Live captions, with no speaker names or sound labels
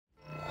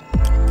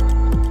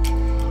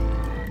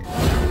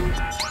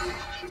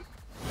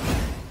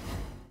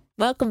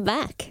welcome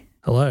back.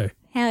 Hello.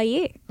 How are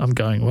you? I'm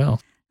going well.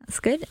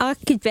 That's good. I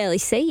could barely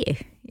see you.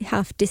 You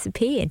half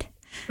disappeared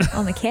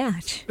on the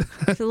couch.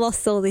 You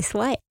lost all this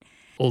weight.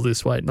 All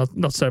this weight,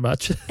 not so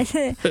much.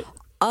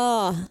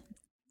 Oh,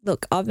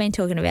 look, I've been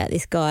talking about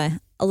this guy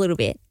a little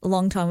bit, a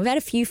long time. We've had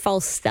a few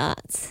false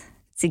starts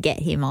to get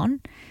him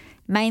on.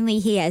 Mainly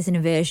he has an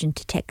aversion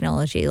to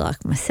technology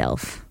like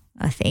myself,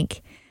 I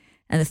think.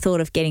 And the thought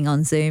of getting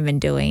on Zoom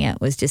and doing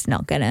it was just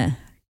not gonna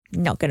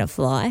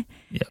fly.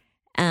 Yeah.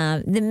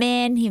 The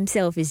man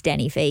himself is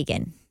Danny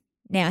Fegan.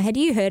 Now, had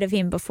you heard of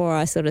him before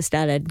I sort of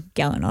started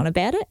going on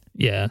about it?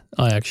 Yeah,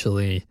 I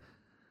actually,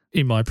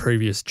 in my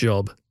previous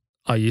job,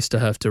 I used to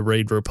have to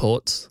read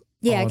reports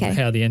on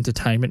how the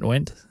entertainment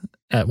went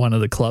at one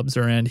of the clubs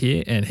around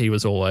here, and he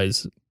was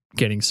always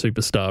getting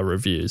superstar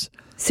reviews.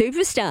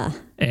 Superstar?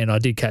 And I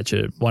did catch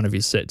one of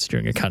his sets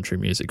during a country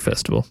music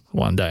festival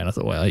one day, and I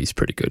thought, wow, he's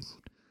pretty good.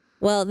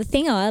 Well, the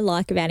thing I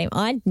like about him,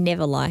 I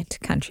never liked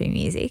country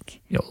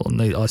music. Yeah,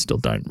 well, I still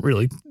don't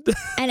really.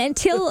 And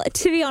to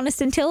be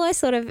honest, until I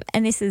sort of,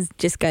 and this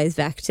just goes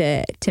back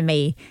to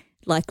me,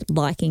 like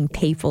liking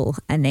people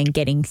and then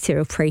getting to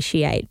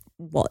appreciate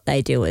what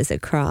they do as a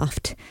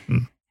craft,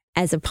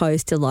 as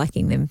opposed to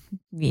liking the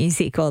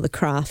music or the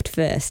craft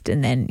first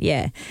and then,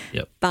 yeah.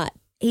 Yep. But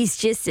he's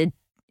just a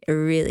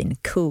really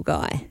cool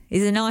guy.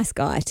 He's a nice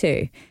guy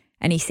too.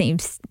 And he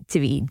seems to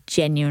be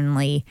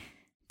genuinely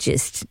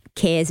just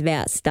cares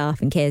about stuff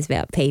and cares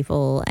about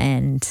people,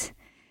 and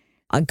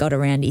I got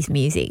around his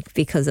music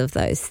because of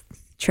those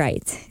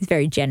traits. He's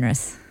very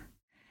generous.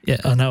 Yeah,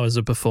 I know as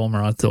a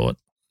performer I thought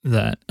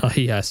that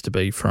he has to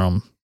be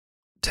from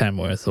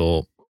Tamworth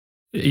or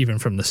even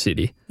from the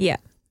city. Yeah.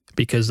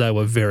 Because they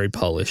were very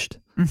polished.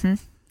 Mm-hmm.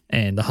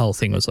 And the whole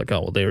thing was like,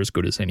 oh, well, they're as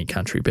good as any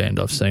country band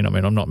I've seen. I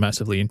mean, I'm not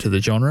massively into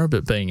the genre,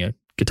 but being a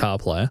guitar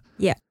player,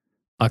 yeah,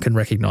 I can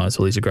recognise,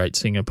 well, he's a great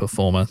singer,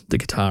 performer, the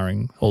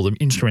guitaring, all the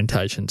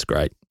instrumentation's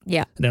great.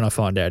 Yeah. And then I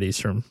find out he's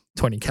from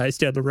 20 k's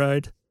down the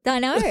road. I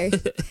know.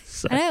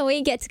 So, I know.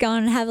 We get to go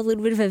and have a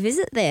little bit of a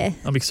visit there.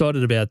 I'm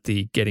excited about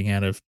the getting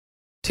out of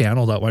town,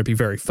 although it won't be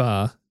very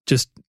far.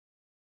 Just,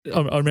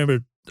 I remember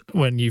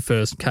when you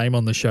first came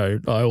on the show,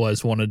 I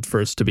always wanted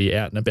for us to be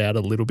out and about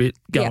a little bit,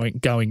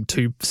 going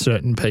to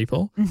certain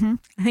people. Mm-hmm.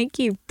 I think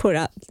you put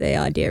up the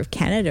idea of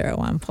Canada at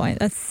one point.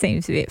 That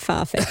seems a bit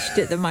far-fetched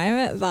at the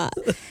moment, but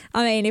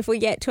I mean, if we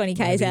get 20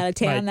 k's out of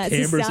town, that's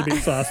Canberra's a start. a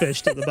bit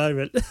far-fetched at the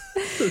moment.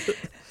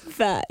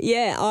 But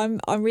yeah,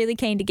 I'm really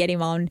keen to get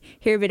him on,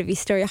 hear a bit of his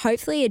story,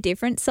 hopefully a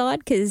different side,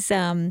 because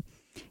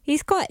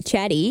he's quite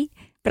chatty,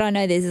 but I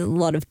know there's a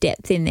lot of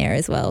depth in there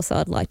as well, so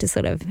I'd like to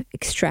sort of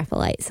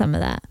extrapolate some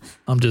of that.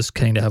 I'm just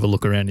keen to have a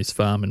look around his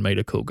farm and meet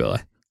a cool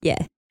guy.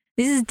 Yeah.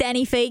 This is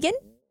Danny Fegan.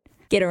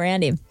 Get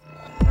around him.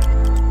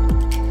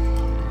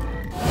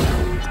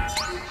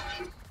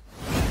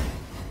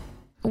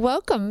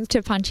 Welcome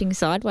to Punching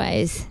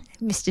Sideways,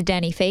 Mr.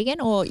 Danny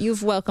Fegan, or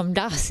you've welcomed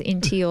us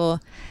into your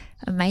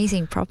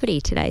amazing property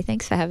today.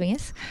 Thanks for having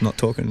us. Not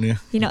talking, yeah.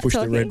 You're not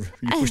talking?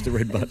 You pushed the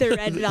red button. The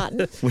red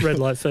button. Red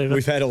light fever.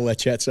 We've had all our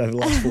chats over the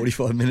last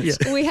 45 minutes.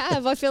 Yeah. We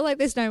have. I feel like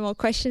there's no more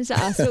questions to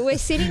ask. But we're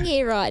sitting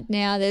here right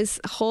now. There's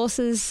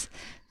horses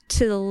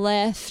to the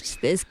left.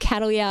 There's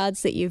cattle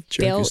yards that you've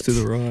built. Jokers to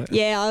the right.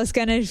 Yeah, I was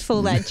going to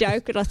pull that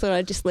joke, but I thought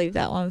I'd just leave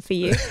that one for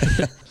you.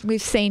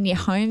 We've seen your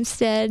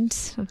homestead.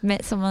 I've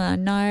met someone I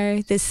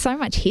know. There's so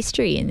much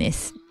history in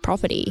this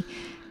property.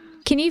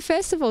 Can you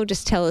first of all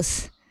just tell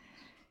us,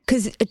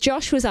 because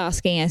Josh was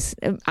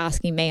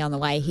asking me on the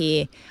way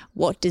here,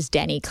 what does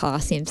Danny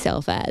class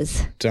himself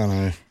as? Don't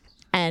know.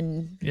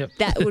 And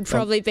that would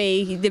probably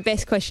be the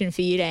best question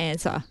for you to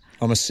answer.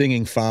 I'm a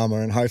singing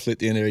farmer, and hopefully at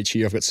the end of each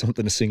year I've got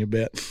something to sing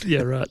about.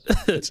 Yeah, right.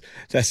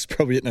 That's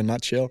probably it in a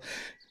nutshell.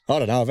 I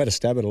don't know. I've had a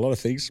stab at a lot of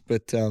things,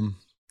 but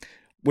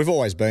we've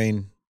always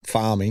been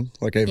farming.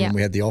 Like even when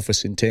we had the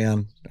office in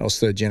town, I was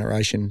third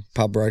generation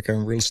pub broker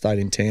and real estate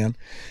in town,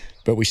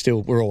 but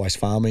we're always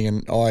farming.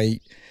 And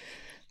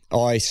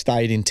I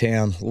stayed in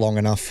town long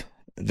enough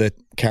that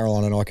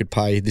Caroline and I could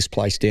pay this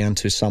place down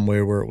to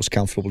somewhere where it was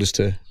comfortable just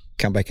to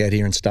come back out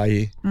here and stay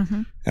here.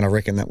 Mm-hmm. And I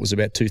reckon that was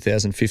about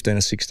 2015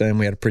 or 16.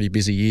 We had a pretty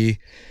busy year.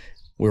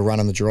 We were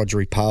running the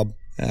Gerodgery pub.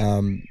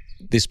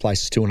 This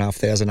place is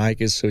 2,500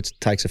 acres, so it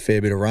takes a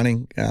fair bit of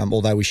running,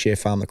 although we share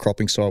farm the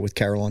cropping side with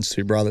Caroline's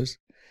two brothers.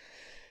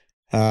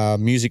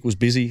 Music was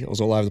busy. I was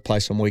all over the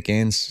place on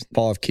weekends.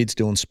 5 kids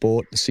doing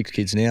sport. 6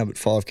 kids now, but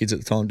 5 kids at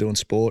the time doing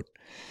sport.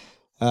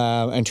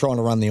 And trying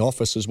to run the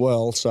office as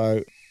well.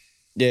 So,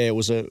 yeah, it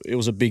was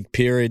a big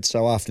period.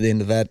 So after the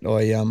end of that,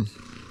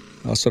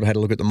 I sort of had a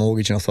look at the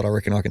mortgage and I thought, I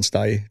reckon I can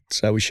stay.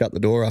 So we shut the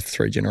door after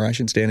 3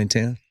 generations down in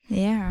town.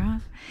 Yeah,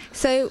 right.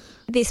 So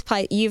this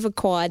place, you've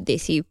acquired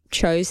this, you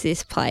chose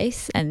this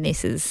place, and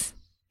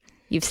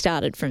you've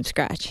started from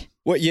scratch.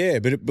 Well, yeah,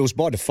 but it was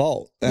by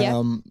default.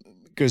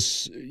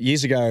 Because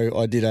years ago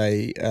I did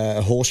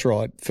a horse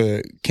ride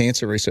for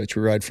cancer research.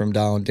 We rode from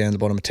Darwin down to the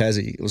bottom of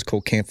Tassie. It was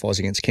called Campfires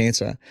Against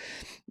Cancer.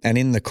 And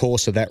in the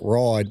course of that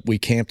ride, we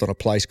camped on a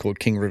place called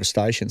King River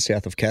Station,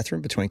 south of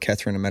Katherine, between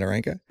Katherine and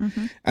Mataranka.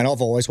 Mm-hmm. And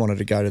I've always wanted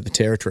to go to the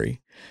Territory,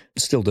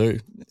 still do.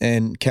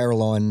 And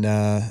Caroline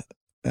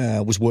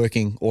was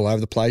working all over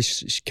the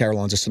place.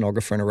 Caroline's a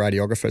sonographer and a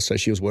radiographer, so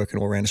she was working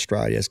all around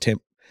Australia as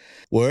temp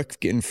work,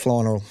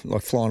 flying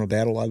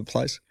about all over the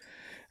place.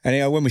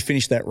 And when we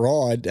finished that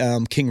ride,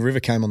 King River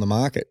came on the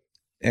market,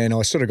 and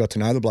I sort of got to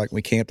know the bloke, and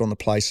we camped on the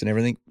place and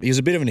everything. He was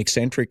a bit of an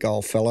eccentric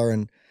old fella,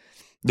 and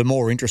the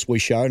more interest we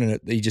showed in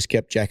it, he just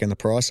kept jacking the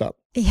price up.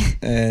 Yeah.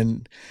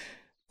 And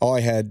I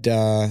had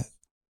a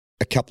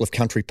couple of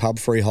country pub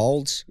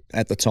freeholds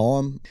at the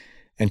time,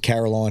 and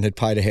Caroline had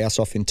paid a house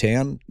off in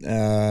town.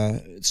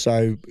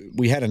 So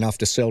we had enough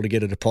to sell to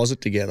get a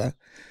deposit together.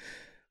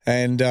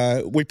 And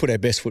we put our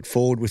best foot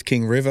forward with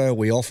King River.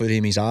 We offered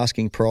him his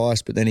asking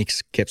price, but then he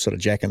kept sort of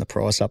jacking the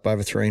price up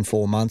over 3 and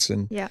 4 months.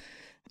 And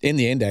in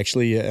the end,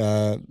 actually,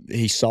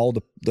 he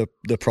sold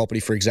the property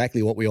for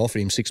exactly what we offered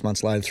him 6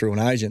 months later through an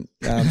agent.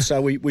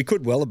 So we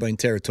could well have been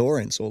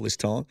Territorians all this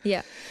time.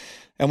 Yeah.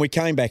 And we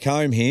came back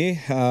home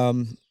here.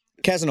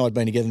 Kaz and I had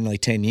been together nearly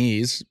 10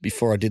 years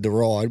before I did the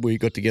ride. We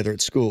got together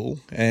at school,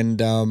 and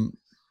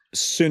as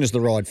soon as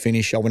the ride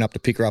finished, I went up to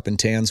pick her up in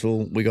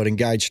Townsville. We got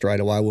engaged straight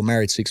away. We were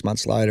married 6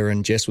 months later,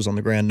 and Jess was on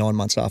the ground 9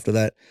 months after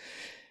that.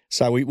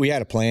 So we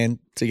had a plan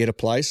to get a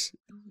place.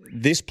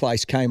 This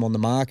place came on the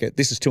market.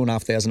 This is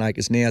 2,500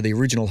 acres now. The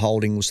original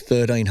holding was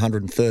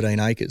 1,313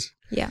 acres,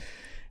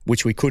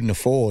 which we couldn't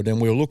afford.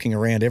 And we were looking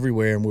around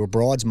everywhere, and we were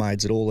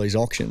bridesmaids at all these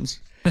auctions.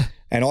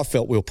 And I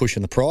felt we were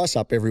pushing the price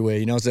up everywhere.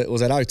 You know, it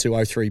was that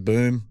 02, 03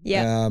 boom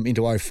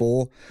into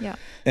 04. Yeah.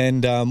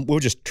 And we were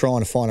just trying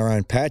to find our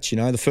own patch, you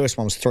know. The first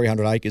one was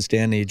 300 acres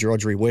down near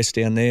Georgery West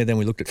down there. Then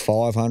we looked at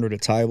 500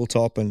 at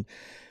Tabletop, and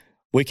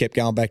we kept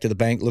going back to the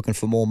bank looking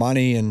for more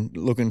money and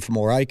looking for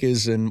more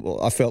acres, and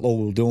I felt all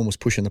we were doing was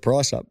pushing the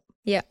price up.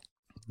 Yeah.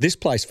 This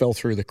place fell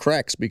through the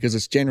cracks because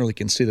it's generally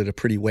considered a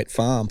pretty wet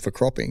farm for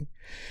cropping,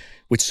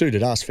 which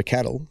suited us for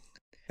cattle.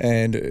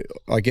 And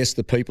I guess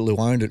the people who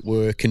owned it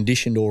were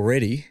conditioned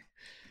already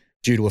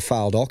due to a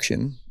failed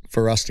auction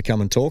for us to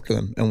come and talk to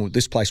them. And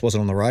this place wasn't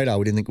on the radar.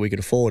 We didn't think we could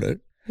afford it.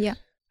 Yeah.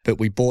 But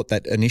we bought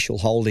that initial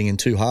holding in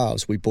two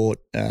halves. We bought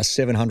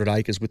 700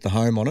 acres with the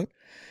home on it,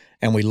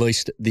 and we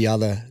leased the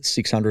other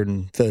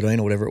 613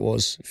 or whatever it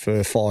was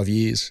for 5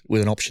 years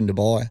with an option to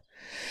buy.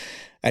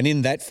 And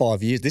in that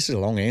 5 years, this is a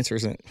long answer,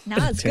 isn't it? No,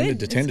 it's good.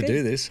 Tend to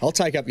do this. I'll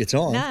take up your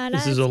time. No,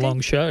 This is a long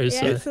show. Yeah,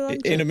 So so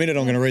In a minute,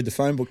 I'm going to read the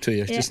phone book to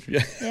you.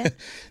 Yeah.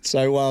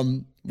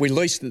 So we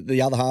leased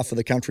the other half of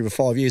the country for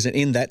 5 years, and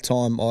in that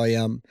time, I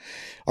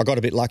got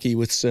a bit lucky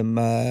with some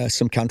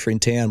country in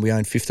town. We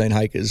owned 15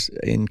 acres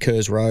in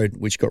Kerrs Road,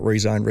 which got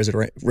rezoned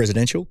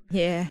residential.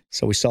 Yeah.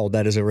 So we sold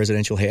that as a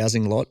residential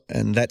housing lot,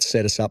 and that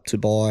set us up to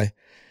buy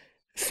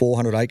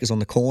 400 acres on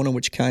the corner,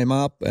 which came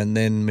up, and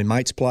then my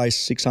mate's place,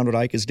 600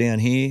 acres down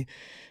here,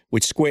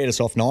 which squared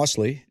us off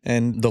nicely.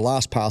 And the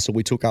last parcel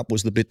we took up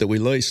was the bit that we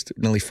leased,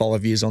 nearly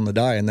 5 years on the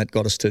day, and that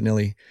got us to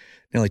nearly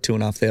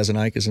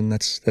 2,500 acres, and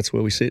that's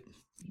where we sit.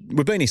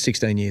 We've been here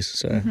 16 years,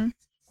 so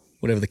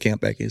whatever the count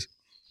back is.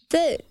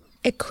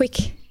 A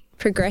quick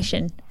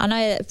progression. I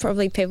know that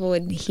probably people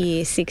would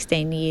hear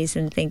 16 years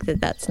and think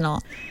that that's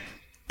not,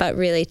 but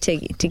really to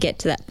get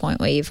to that point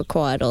where you've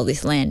acquired all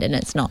this land and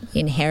it's not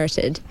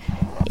inherited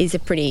is a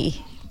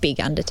pretty big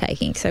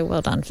undertaking. So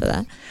well done for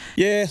that.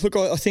 Yeah, look,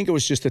 I think it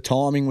was just the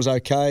timing was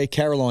okay.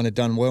 Caroline had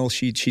done well.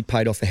 She'd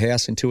paid off a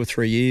house in 2 or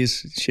 3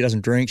 years. She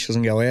doesn't drink. She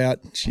doesn't go out.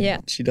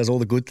 She does all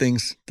the good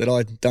things that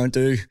I don't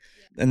do.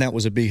 And that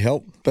was a big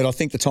help. But I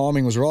think the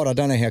timing was right. I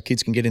don't know how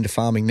kids can get into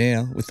farming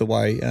now with the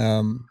way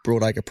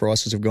broadacre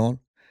prices have gone.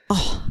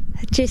 Oh,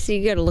 just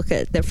you got to look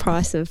at the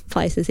price of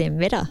places in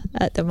Meta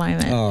at the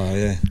moment. Oh,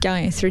 yeah.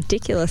 It's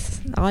ridiculous.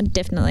 I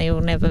definitely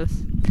will never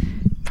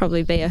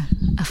probably be a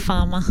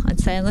farmer, I'd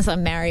say, unless I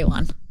marry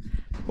one.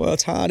 Well,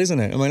 it's hard, isn't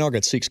it? I mean, I've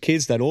got 6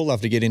 kids. They'd all love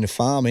to get into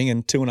farming,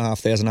 and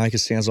 2,500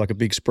 acres sounds like a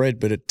big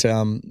spread, but it,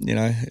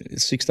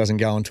 6 doesn't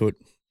go into it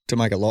to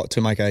make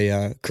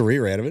a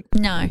career out of it.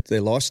 No.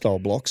 They're lifestyle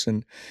blocks.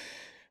 And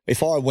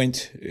if I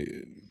went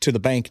to the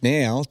bank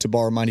now to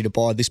borrow money to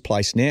buy this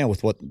place now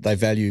with what they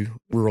value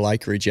rural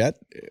acreage at,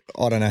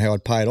 I don't know how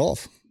I'd pay it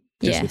off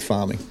just with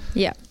farming.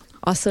 Yeah.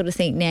 I sort of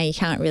think now you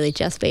can't really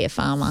just be a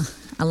farmer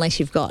unless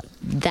you've got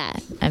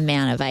that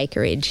amount of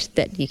acreage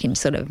that you can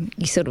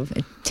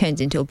it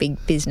turns into a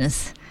big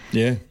business.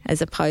 Yeah.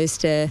 As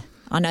opposed to,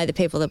 I know the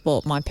people that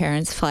bought my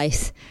parents'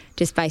 place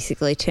just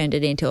basically turned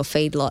it into a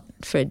feedlot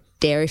for a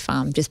dairy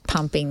farm, just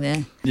pumping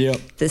the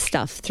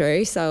stuff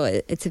through. So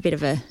it's a bit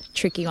of a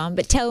tricky one.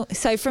 But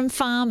so from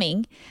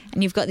farming,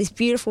 and you've got this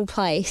beautiful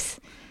place,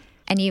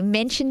 and you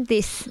mentioned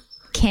this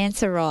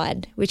cancer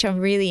ride, which I'm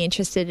really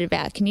interested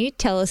about. Can you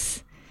tell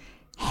us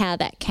how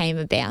that came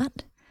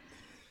about?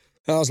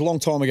 It was a long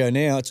time ago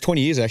now. It's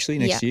 20 years actually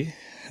next year.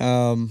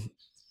 And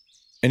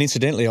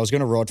incidentally, I was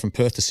going to ride from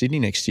Perth to Sydney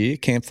next year,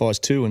 Campfires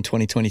 2 in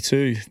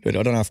 2022, but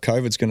I don't know if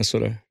COVID's going to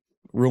sort of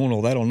ruin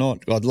all that or not.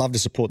 I'd love to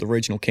support the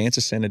Regional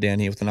Cancer Centre down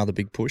here with another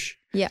big push.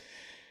 Yeah.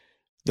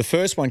 The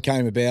first one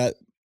came about,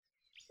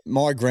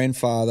 my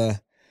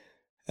grandfather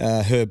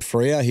Herb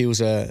Freer. He was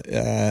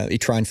he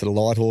trained for the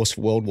Light Horse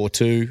for World War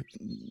II.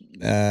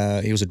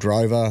 He was a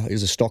drover. He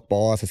was a stock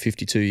buyer for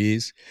 52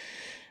 years.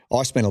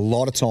 I spent a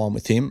lot of time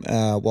with him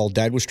while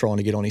Dad was trying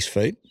to get on his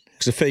feet,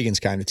 because the Fegans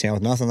came to town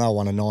with nothing. They were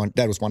one of 9.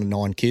 Dad was one of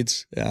 9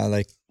 kids.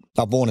 They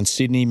were born in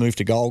Sydney, moved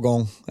to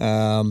Golgong,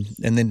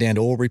 and then down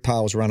to Albury.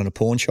 Pa was running a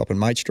pawn shop in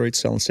Mate Street,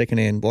 selling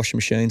second-hand washing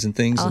machines and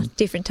things. Oh, and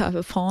different type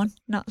of pawn.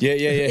 Not,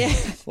 yeah.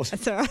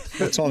 That's all right.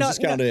 What time's this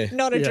going to?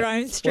 Not a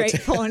drone street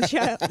pawn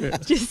shop.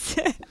 Just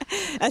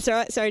that's all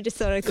right. Sorry, just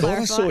sort of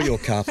clarify. I saw your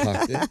car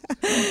parked there.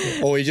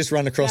 Or you just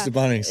run across the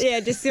Bunnings.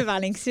 Yeah, just the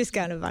Bunnings. Just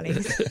going to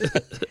Bunnings.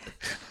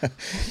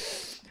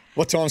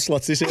 What time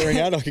slot's this airing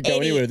out? I could go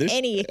anywhere with this.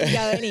 You can go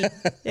any.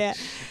 Yeah.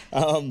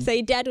 So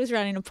your dad was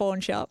running a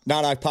pawn shop.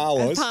 No, Pa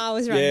was. Pa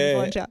was running a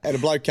pawn shop. And a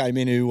bloke came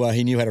in who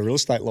he knew had a real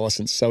estate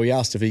licence, so he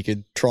asked if he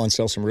could try and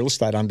sell some real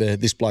estate under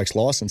this bloke's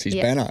licence, his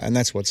banner, and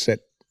that's what set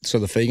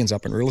sort of the Fegans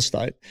up in real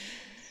estate.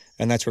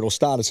 And that's where it all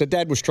started. So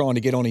Dad was trying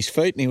to get on his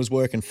feet and he was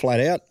working flat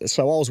out.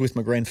 So I was with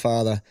my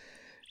grandfather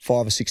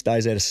 5 or 6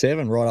 days out of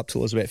 7, right up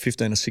till I was about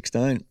 15 or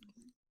 16.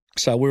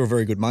 So we were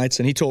very good mates,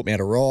 and he taught me how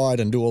to ride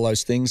and do all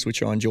those things,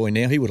 which I enjoy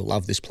now. He would have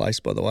loved this place,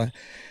 by the way.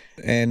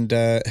 And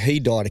he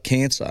died of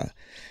cancer,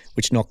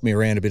 which knocked me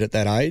around a bit at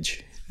that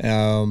age.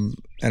 And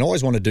I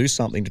always want to do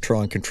something to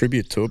try and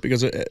contribute to it,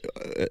 because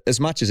as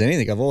much as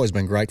anything, I've always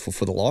been grateful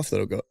for the life that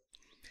I've got.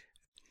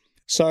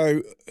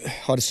 So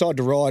I decided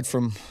to ride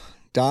from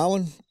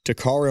Darwin to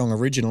Corryong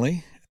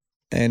originally,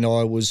 and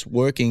I was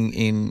working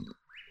in,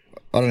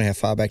 I don't know how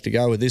far back to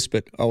go with this,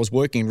 but I was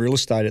working in real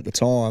estate at the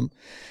time,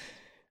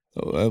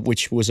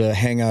 which was a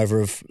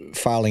hangover of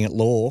failing at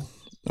law.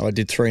 I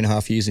did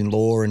 3.5 years in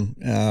law and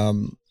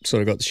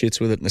sort of got the shits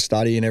with it in the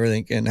study and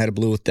everything, and had a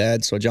blue with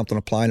Dad. So I jumped on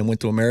a plane and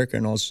went to America,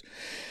 and I was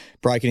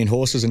breaking in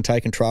horses and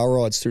taking trail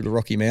rides through the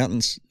Rocky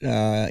Mountains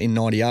in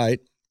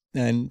 98.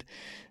 And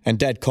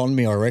Dad conned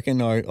me, I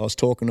reckon. I was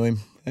talking to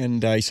him,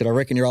 and he said, I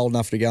reckon you're old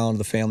enough to go into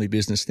the family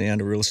business now,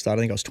 into real estate. I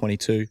think I was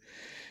 22.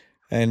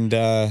 And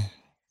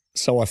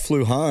so I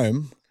flew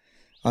home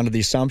under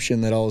the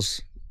assumption that I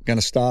was going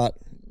to start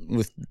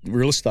with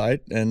real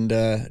estate, and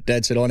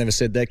Dad said, I never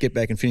said that, get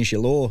back and finish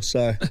your law.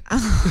 So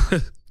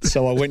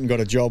so I went and got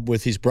a job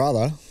with his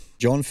brother,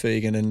 John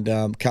Fegan,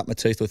 and cut my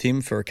teeth with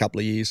him for a couple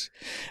of years.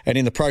 And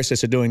in the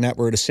process of doing that,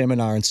 we're at a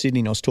seminar in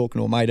Sydney, and I was talking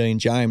to a mate, Ian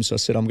James. I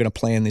said, I'm going to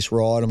plan this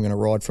ride. I'm going to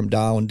ride from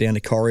Darwin down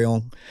to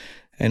Corryong,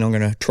 and I'm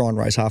going to try and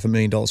raise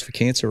 $500,000 for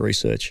cancer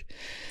research.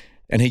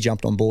 And he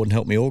jumped on board and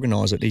helped me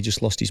organise it. He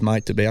just lost his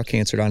mate to bowel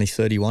cancer at only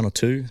 31 or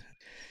 2.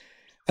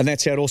 And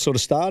that's how it all sort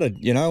of started,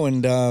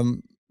 and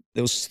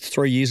there was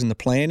 3 years in the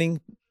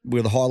planning. We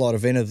were the highlight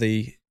event of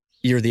the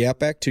Year of the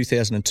Outback,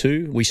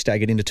 2002. We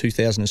staggered into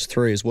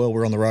 2003 as well.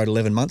 We're on the road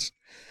 11 months.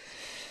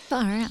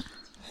 Far out.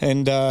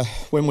 And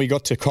when we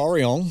got to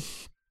Corryong,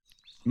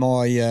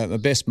 my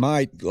best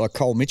mate, like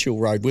Cole Mitchell,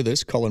 rode with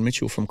us, Colin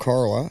Mitchell from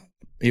Corowa.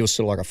 He was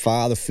sort of like a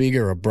father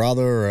figure, a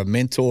brother, a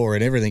mentor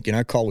and everything.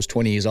 Cole was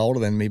 20 years older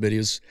than me, but he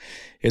was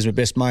my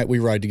best mate. We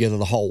rode together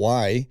the whole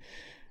way.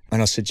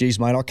 And I said, geez,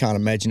 mate, I can't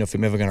imagine if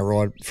I'm ever going to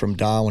ride from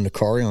Darwin to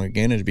Corryong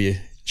again. It'd be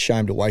a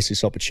shame to waste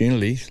this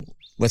opportunity.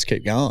 Let's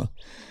keep going.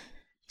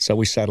 So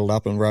we saddled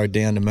up and rode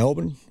down to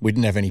Melbourne. We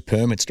didn't have any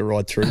permits to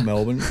ride through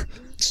Melbourne,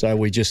 so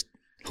we just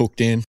hooked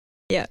in.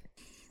 Yeah.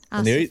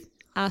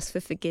 Ask for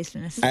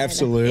forgiveness.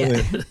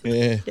 Absolutely.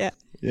 Yeah. Yeah.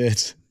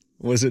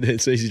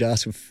 It's easy to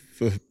ask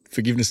for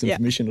forgiveness and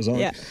permission or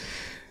something. Yeah.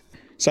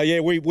 So yeah,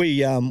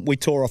 we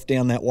tore off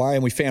down that way,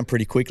 and we found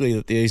pretty quickly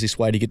that the easiest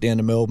way to get down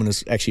to Melbourne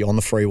is actually on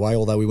the freeway.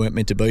 Although we weren't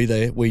meant to be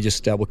there, we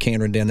just were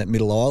cantering down that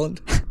middle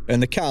island,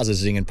 and the cars are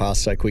zinging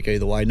past so quick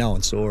either way. No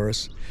one saw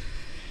us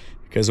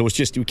because it was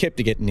just we kept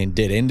getting in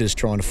dead enders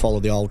trying to follow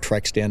the old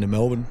tracks down to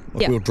Melbourne.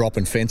 We were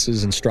dropping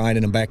fences and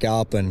straining them back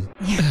up, and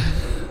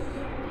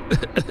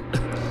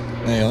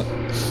hang on,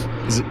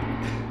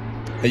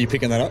 are you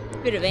picking that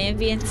up? Bit of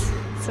ambience.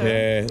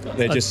 Yeah,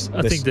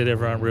 I think that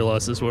everyone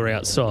realises we're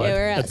outside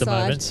at the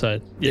moment.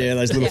 So yeah,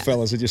 those little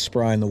fellas are just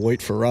spraying the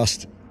wheat for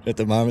rust at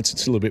the moment.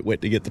 It's still a bit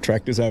wet to get the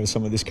tractors over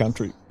some of this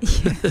country.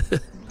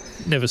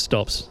 Never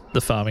stops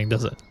the farming,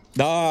 does it?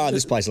 No,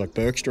 this place is like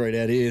Burke Street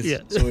out here. Yeah.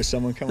 There's always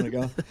someone coming and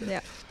going. Yeah.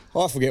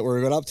 I forget where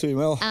we got up to,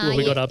 Mel.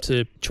 We got up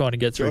to trying to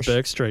get through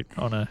Burke Street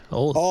on a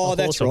horse. Oh,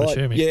 that's right. I'm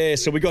assuming. Yeah,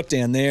 so we got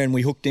down there and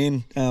we hooked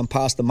in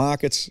past the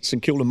markets,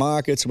 St Kilda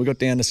markets, and we got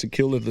down to St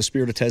Kilda to the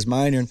Spirit of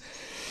Tasmania. And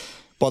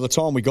by the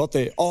time we got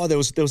there, there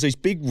was these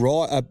big big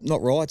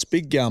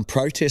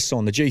protests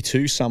on the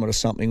G2 summit or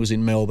something was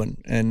in Melbourne,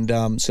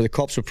 and so the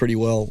cops were pretty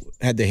well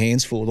had their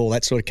hands full with all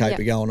that sort of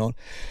caper going on.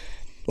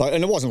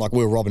 And it wasn't like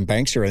we were robbing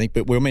banks or anything,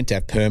 but we were meant to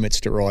have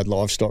permits to ride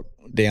livestock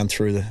down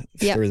through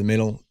the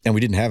middle, and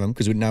we didn't have them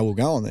because we didn't know we were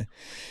going there.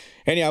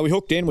 Anyhow, we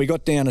hooked in. We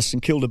got down to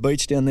St Kilda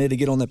Beach down there to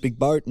get on that big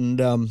boat, and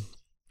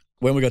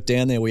when we got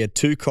down there, we had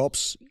 2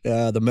 cops,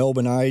 the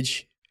Melbourne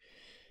Age,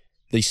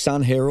 the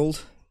Sun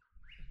Herald,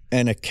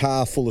 and a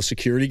car full of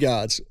security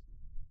guards.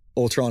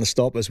 all trying to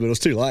stop us, but it was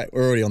too late.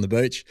 We're already on the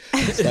beach.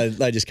 So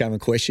they just came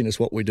and questioned us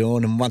what we're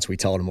doing. And once we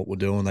told them what we're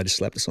doing, they just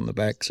slapped us on the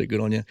back. So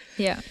good on you.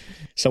 Yeah.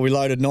 So we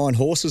loaded 9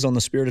 horses on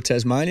the Spirit of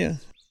Tasmania.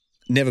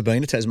 Never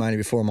been to Tasmania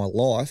before in my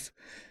life.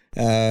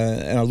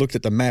 And I looked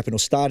at the map and it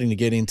was starting to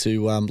get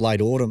into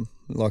late autumn,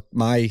 like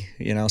May,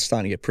 it was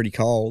starting to get pretty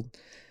cold.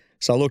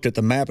 So I looked at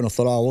the map and I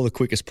thought, the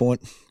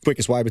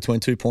quickest way between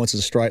 2 points is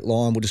a straight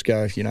line. We'll just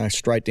go,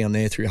 straight down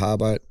there through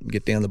Harboat and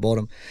get down the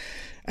bottom.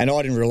 And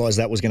I didn't realise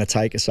that was going to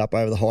take us up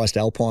over the highest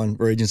alpine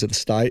regions of the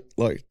state.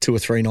 Like 2 or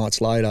 3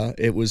 nights later,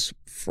 it was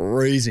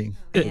freezing.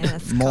 Yeah,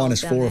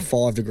 minus 4 or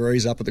 5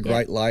 degrees up at the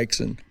Great Lakes.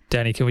 And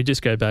Danny, can we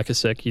just go back a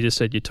sec? You just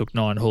said you took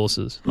 9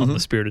 horses on the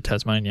Spirit of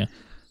Tasmania.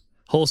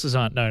 Horses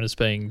aren't known as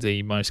being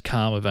the most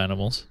calm of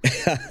animals,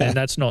 and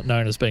that's not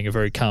known as being a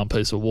very calm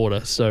piece of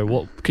water.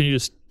 So can you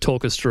just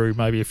talk us through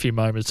maybe a few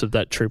moments of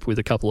that trip with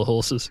a couple of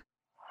horses?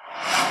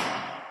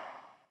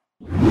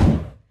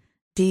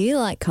 Do you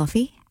like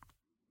coffee?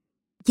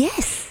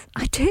 Yes,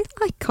 I do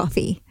like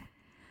coffee.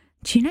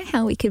 Do you know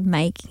how we could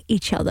make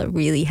each other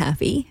really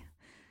happy?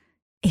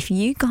 If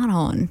you got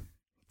on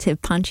to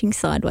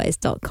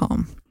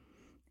punchingsideways.com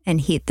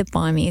and hit the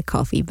buy me a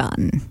coffee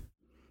button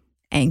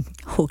and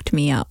hooked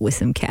me up with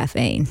some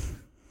caffeine,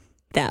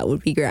 that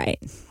would be great.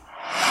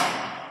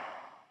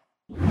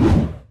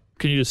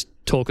 Can you just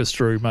talk us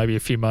through maybe a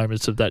few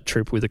moments of that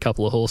trip with a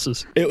couple of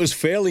horses? it was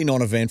fairly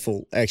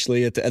non-eventful,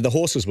 actually. The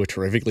horses were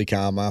terrifically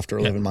calm after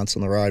 11 months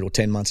on the road, or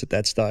 10 months at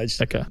that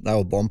stage. Okay. They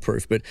were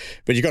bomb-proof, but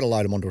you got to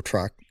load them onto a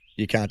truck.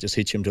 You can't just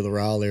hitch them to the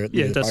rail there at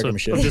the that's poker what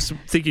machine. I'm just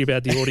thinking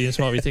about. The audience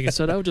might be thinking,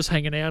 so they were just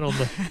hanging out on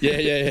the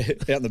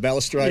out in the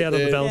balustrade. out on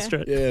the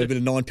balustrade. Yeah, a bit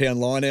of 9-pound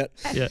line out.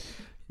 Yeah.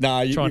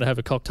 No, Trying to have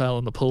a cocktail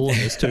in the pool and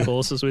there's 2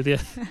 horses with you.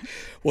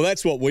 Well,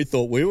 that's what we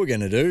thought we were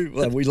going to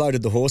do. We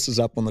loaded the horses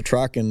up on the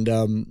truck and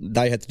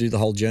they had to do the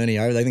whole journey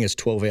over. They think it's a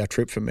 12-hour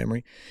trip from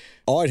memory.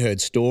 I'd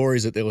heard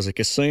stories that there was a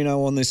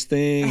casino on this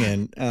thing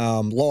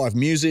and live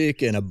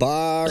music and a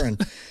bar, and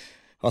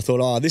I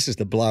thought, this is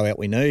the blowout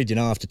we need,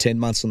 after 10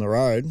 months on the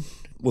road.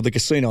 Well, the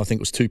casino, I think,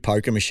 was 2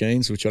 poker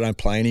machines, which I don't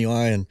play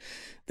anyway, and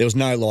there was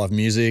no live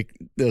music.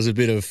 There was a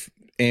bit of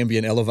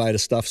ambient elevator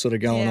stuff sort of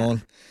going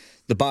on.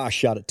 The bar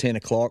shut at 10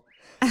 o'clock,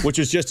 which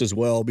was just as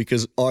well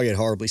because I get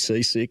horribly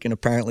seasick, and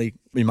apparently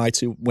my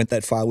mates who went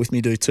that far with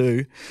me do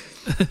too.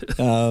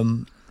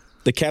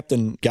 The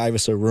captain gave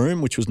us a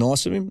room, which was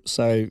nice of him.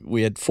 So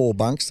we had 4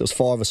 bunks. There was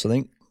 5 of us, I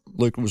think.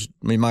 Luke was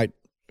my mate,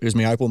 who was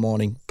my opal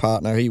mining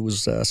partner. He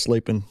was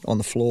sleeping on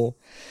the floor.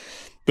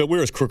 But we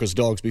were as crook as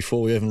dogs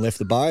before we even left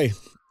the bay.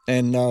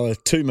 And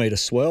 2-metre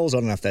swells. I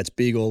don't know if that's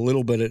big or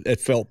little, but it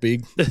felt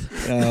big.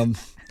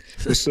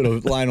 We're sort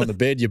of laying on the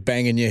bed, you're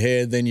banging your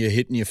head, then you're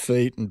hitting your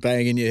feet and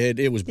banging your head.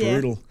 It was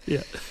brutal.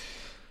 Yeah.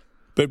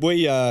 But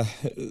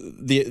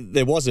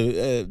there was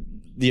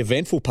the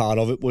eventful part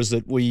of it was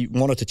that we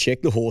wanted to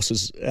check the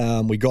horses.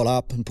 We got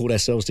up and pulled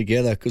ourselves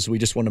together because we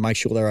just wanted to make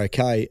sure they're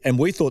okay. And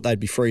we thought they'd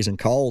be freezing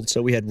cold.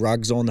 So we had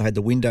rugs on, they had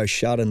the windows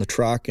shut in the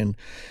truck. And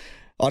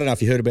I don't know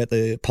if you heard about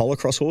the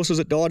polocrosse horses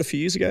that died a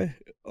few years ago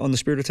on the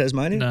Spirit of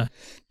Tasmania. No.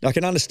 I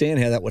can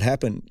understand how that would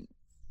happen,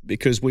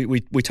 because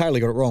we totally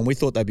got it wrong. We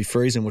thought they'd be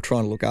freezing. We're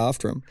trying to look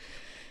after them.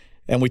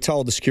 And we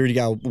told the security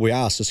guard, we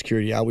asked the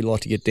security guard, we'd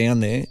like to get down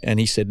there. And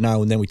he said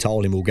no. And then we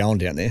told him we were going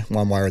down there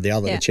one way or the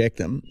other to check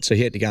them. So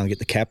he had to go and get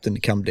the captain to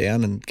come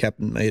down, and the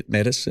captain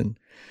met us. And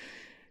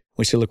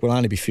we said, look, we'll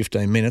only be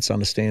 15 minutes. I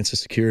understand it's a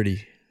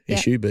security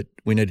issue, but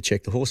we need to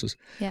check the horses.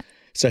 Yeah.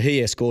 So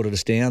he escorted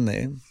us down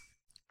there.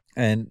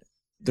 And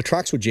the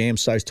trucks were jammed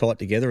so tight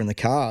together in the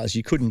cars,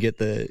 you couldn't get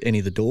any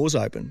of the doors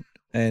open.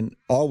 And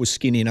I was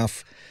skinny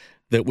enough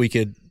that we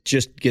could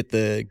just get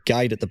the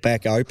gate at the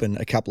back open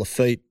a couple of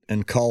feet,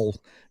 and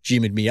Cole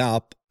jimmied me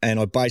up,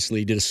 and I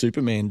basically did a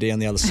Superman down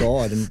the other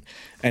side and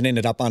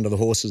ended up under the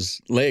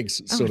horse's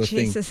legs sort of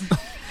Jesus.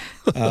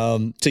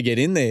 thing to get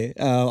in there.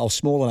 I was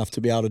small enough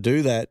to be able to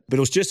do that, but it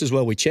was just as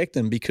well we checked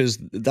them because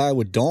they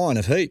were dying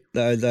of heat.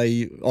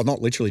 They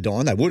not literally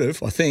dying, they would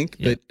have, I think,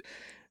 but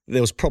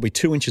there was probably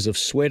 2 inches of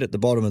sweat at the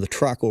bottom of the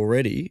truck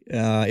already.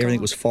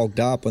 Everything was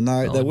fogged up, and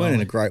they weren't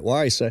in a great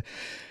way. So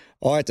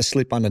I had to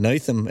slip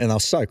underneath them, and they were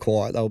so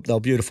quiet. They were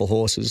beautiful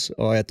horses.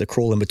 I had to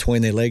crawl in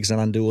between their legs and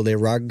undo all their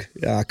rug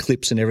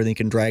clips and everything,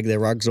 and drag their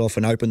rugs off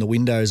and open the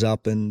windows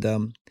up, and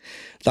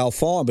they were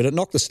fine. But it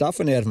knocked the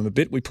stuffing out of them a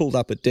bit. We pulled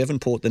up at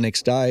Devonport the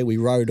next day. We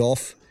rode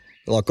off,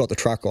 got the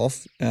truck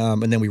off,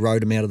 and then we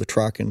rode them out of the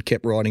truck and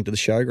kept riding to the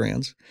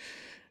showgrounds.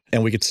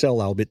 And we could tell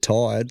they were a bit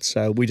tired,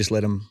 so we just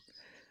let them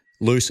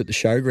loose at the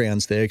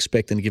showgrounds there,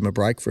 expecting to give them a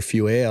break for a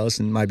few hours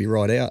and maybe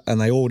ride out.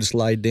 And they all just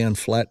laid down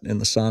flat in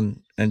the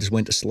sun and just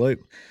went to sleep.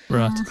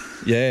 Right.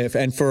 Yeah,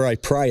 and for a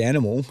prey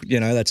animal,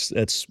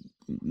 that's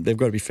they've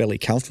got to be fairly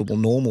comfortable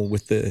normally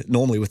with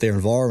their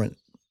environment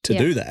to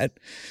do that.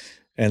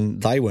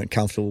 And they weren't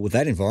comfortable with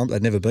that environment.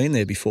 They'd never been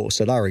there before,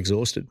 so they were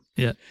exhausted.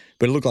 Yeah.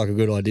 But it looked like a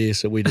good idea,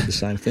 so we did the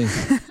same thing.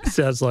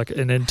 Sounds like,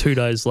 and then 2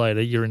 days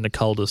later, you're in the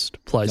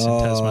coldest place in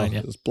Tasmania.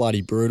 It was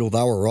bloody brutal.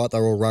 They were right. They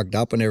were all rugged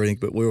up and everything,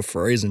 but we were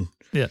freezing.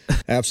 Yeah.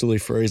 Absolutely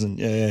freezing,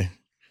 yeah.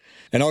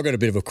 And I got a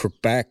bit of a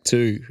crook back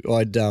too.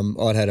 I'd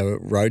had a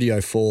rodeo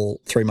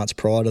fall 3 months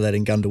prior to that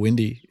in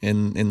Gundawindi,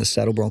 in the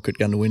saddle bronc at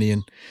Gundawindi,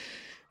 and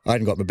I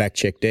hadn't got my back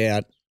checked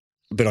out,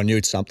 but I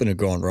knew something had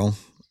gone wrong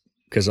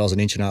because I was 1.5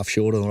 inches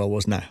shorter than I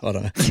was. No, I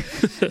don't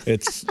know.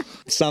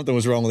 Something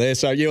was wrong there.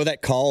 So,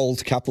 that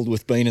cold coupled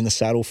with being in the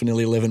saddle for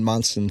nearly 11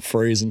 months and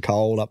freezing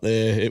cold up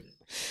there,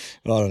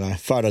 I don't know.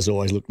 Photos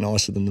always look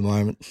nicer than the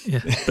moment. Yeah,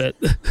 but...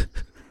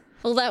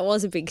 Well, that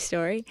was a big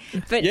story.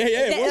 But yeah,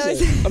 it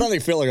was. I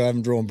don't feel like I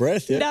haven't drawn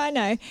breath yet.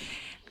 No.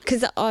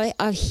 Because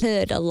I've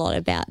heard a lot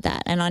about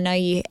that, and I know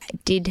you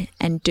did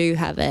and do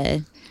have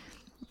a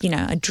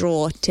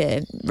draw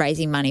to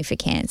raising money for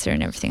cancer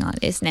and everything like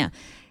this. Now,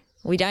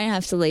 we don't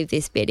have to leave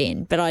this bit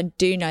in, but I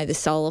do know the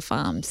solar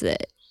farms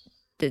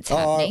that's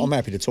happening. I'm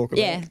happy to talk about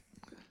it.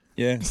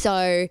 Yeah.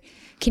 So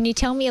can you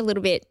tell me a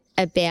little bit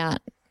about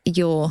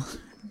your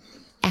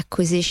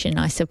acquisition,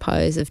 I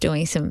suppose, of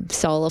doing some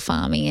solar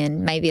farming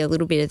and maybe a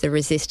little bit of the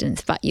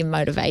resistance, but your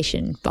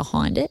motivation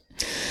behind it?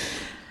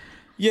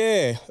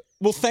 Yeah.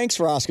 Well, thanks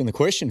for asking the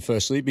question,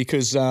 firstly,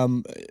 because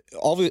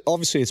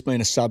obviously it's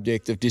been a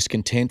subject of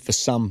discontent for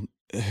some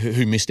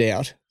who missed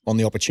out on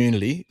the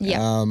opportunity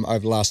over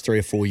the last 3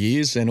 or 4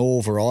 years, and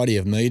all variety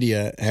of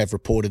media have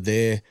reported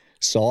their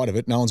side of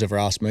it. No one's ever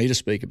asked me to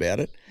speak about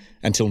it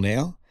until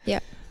now. Yeah.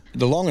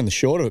 The long and the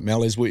short of it,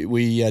 Mel, is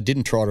we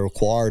didn't try to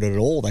acquire it at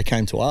all. They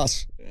came to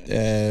us.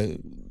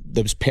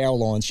 There's power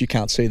lines. You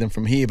can't see them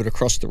from here, but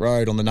across the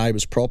road on the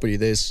neighbour's property,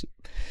 there's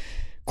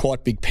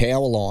quite big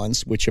power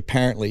lines which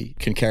apparently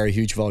can carry a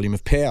huge volume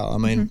of power. I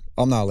mean,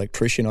 I'm no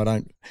electrician. I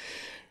don't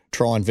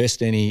try and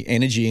invest any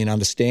energy in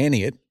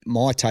understanding it.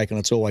 My take on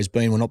it's always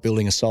been we're not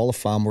building a solar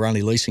farm. We're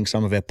only leasing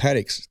some of our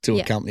paddocks to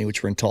a company,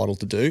 which we're entitled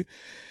to do.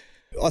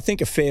 I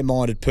think a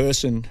fair-minded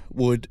person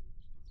would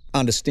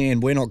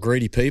understand we're not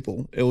greedy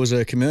people. It was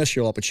a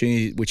commercial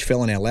opportunity which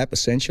fell in our lap,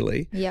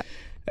 essentially. Yep.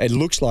 It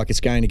looks like it's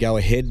going to go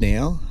ahead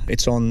now.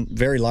 It's on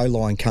very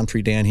low-lying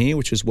country down here,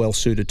 which is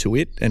well-suited to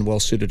it and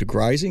well-suited to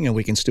grazing, and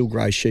we can still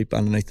graze sheep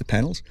underneath the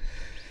panels.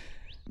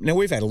 Now,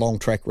 we've had a long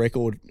track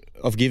record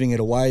of giving it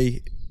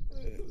away,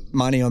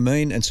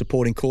 and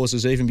supporting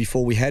causes even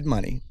before we had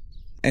money.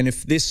 And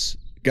if this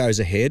goes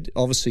ahead,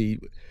 obviously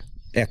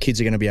our kids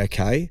are going to be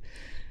okay,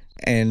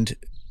 and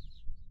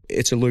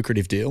it's a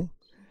lucrative deal.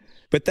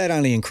 But that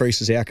only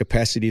increases our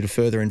capacity to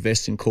further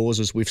invest in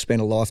causes we've spent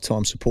a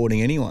lifetime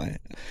supporting anyway.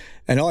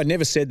 And I'd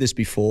never said this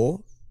before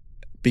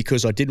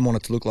because I didn't want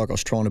it to look like I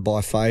was trying to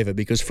buy favour,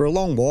 because for a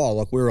long while,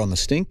 like, we were on the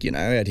stink,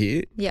 out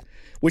here,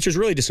 which was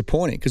really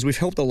disappointing because we've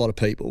helped a lot of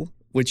people,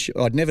 which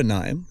I'd never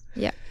name.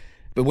 Yeah.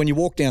 But when you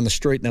walk down the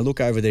street and they look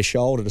over their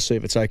shoulder to see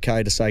if it's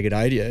okay to say good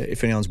day to you,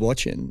 if anyone's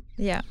watching,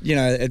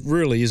 it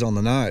really is on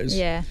the nose.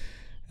 Yeah.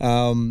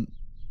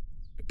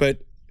 But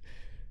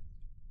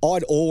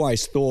I'd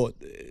always thought,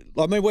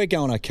 we're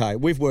going okay.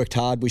 We've worked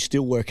hard. We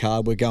still work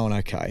hard. We're going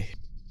okay.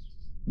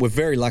 We're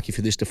very lucky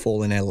for this to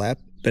fall in our lap.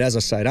 But as I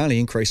say, it only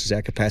increases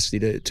our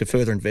capacity to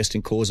further invest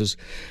in causes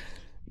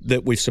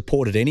that we've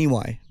supported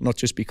anyway, not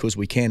just because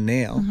we can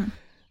now. Mm-hmm.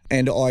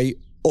 And I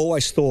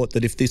always thought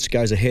that if this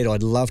goes ahead,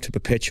 I'd love to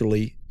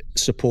perpetually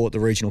support the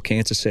Regional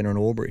Cancer Centre in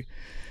Albury.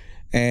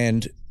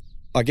 And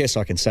I guess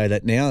I can say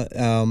that now,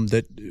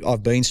 that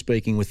I've been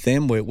speaking with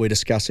them. We're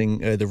discussing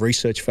the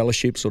research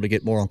fellowships or to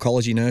get more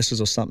oncology nurses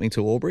or something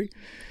to Albury.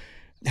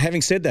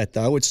 Having said that,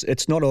 though,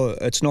 it's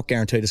not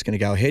guaranteed it's going to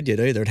go ahead yet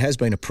either. It has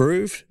been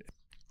approved.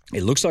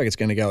 It looks like it's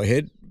going to go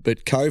ahead,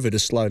 but COVID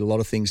has slowed a lot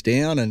of things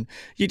down, and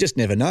you just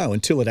never know.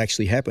 Until it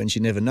actually happens,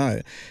 you never know.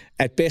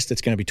 At best,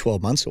 it's going to be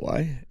 12 months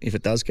away if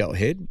it does go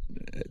ahead.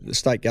 The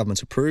state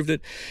government's approved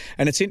it.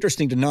 And it's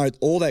interesting to note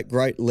all that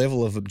great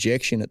level of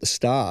objection at the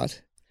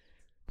start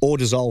all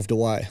dissolved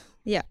away.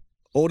 Yeah.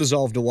 All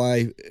dissolved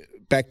away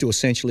back to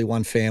essentially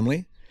one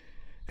family.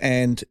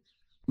 And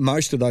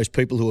most of those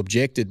people who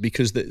objected,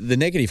 because the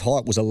negative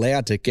hype was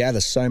allowed to gather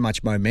so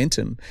much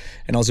momentum,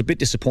 and I was a bit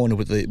disappointed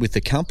with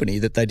the company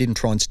that they didn't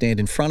try and stand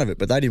in front of it,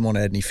 but they didn't want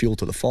to add any fuel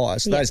to the fire,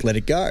 so they just let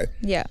it go.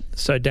 Yeah.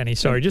 So, Danny,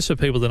 sorry, just for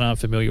people that aren't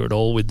familiar at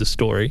all with the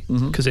story,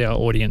 because our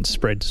audience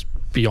spreads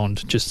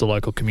beyond just the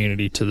local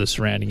community to the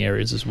surrounding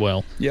areas as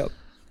well. Yep.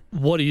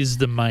 What is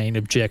the main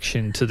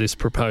objection to this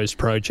proposed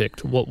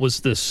project? What was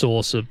the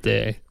source of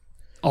their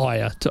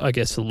ire, I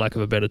guess, for lack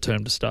of a better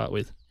term to start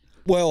with?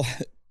 Well,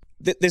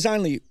 there's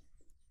only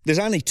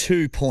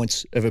 2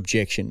 points of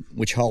objection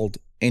which hold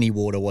any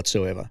water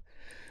whatsoever.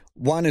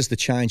 One is the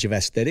change of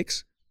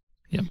aesthetics,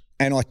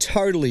 and I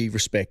totally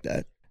respect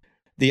that.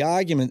 The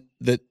argument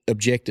that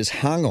objectors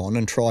hung on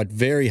and tried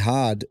very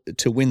hard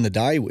to win the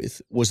day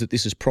with was that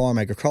this is prime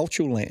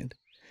agricultural land.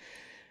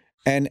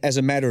 And as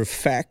a matter of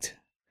fact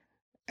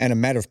and a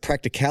matter of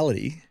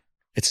practicality,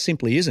 it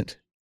simply isn't.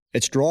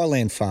 It's dry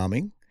land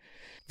farming.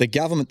 The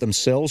government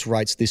themselves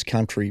rates this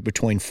country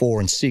between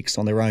 4 and 6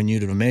 on their own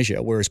unit of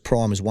measure, whereas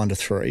prime is 1 to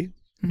 3.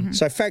 Mm-hmm.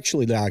 So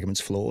factually, the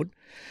argument's flawed,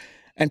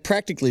 and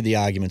practically, the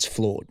argument's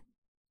flawed.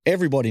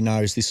 Everybody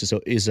knows this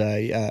is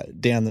a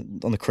down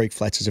on the creek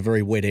flats is a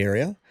very wet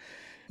area.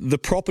 The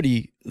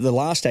property, the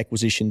last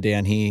acquisition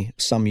down here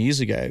some years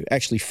ago,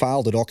 actually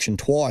failed at auction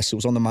twice. It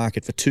was on the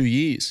market for 2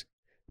 years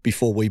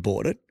before we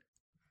bought it.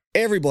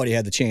 Everybody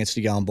had the chance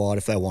to go and buy it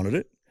if they wanted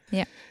it.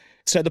 Yeah.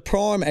 So the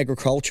prime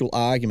agricultural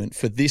argument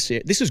for this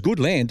is good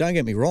land, don't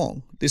get me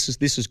wrong. This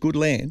is good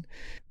land,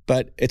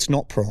 but it's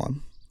not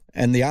prime.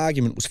 And the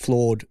argument was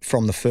flawed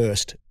from the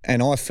first.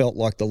 And I felt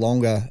like the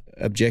longer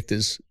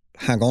objectors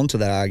hung on to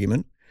that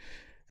argument,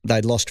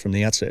 they'd lost from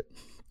the outset.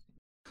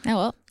 Oh,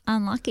 well,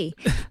 unlucky.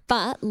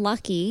 But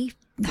lucky,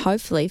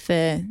 hopefully,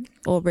 for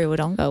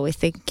Albury-Wodonga with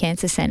the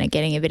Cancer Centre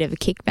getting a bit of a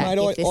kickback.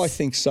 Mate, I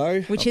think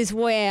so. Which is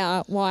why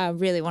I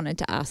really wanted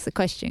to ask the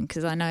question,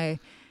 because I know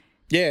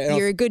Yeah,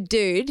 you're a good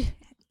dude,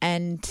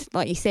 and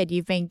like you said,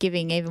 you've been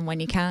giving even when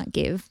you can't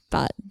give,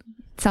 but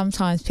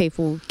sometimes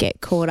people get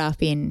caught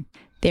up in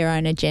their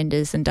own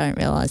agendas and don't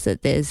realise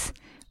that there's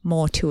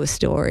more to a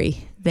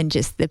story than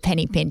just the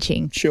penny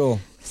pinching sure.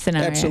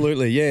 scenario.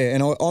 Absolutely, yeah.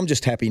 And I'm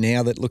just happy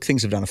now that, look,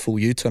 things have done a full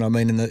U-turn. I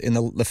mean, in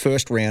the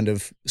first round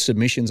of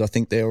submissions, I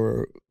think there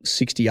were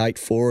 68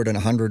 for it and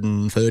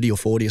 130 or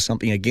 40 or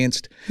something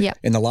against. Yep.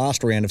 In the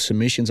last round of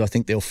submissions, I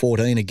think there were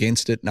 14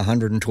 against it and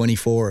 120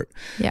 for it.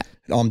 Yeah.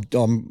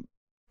 I'm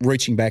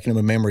reaching back into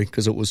my memory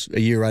because it was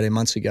a year, 18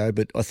 months ago,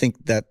 but I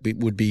think that it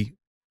would be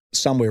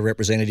somewhere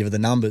representative of the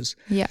numbers.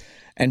 Yeah.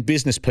 And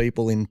business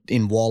people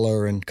in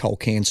Walla and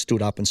Colcan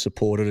stood up and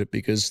supported it,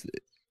 because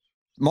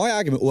my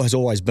argument has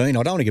always been,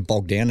 I don't want to get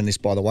bogged down in this,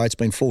 by the way. It's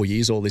been 4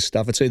 years, all this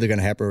stuff. It's either going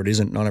to happen or it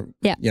isn't.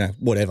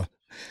 Whatever.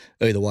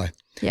 Either way.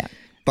 Yeah.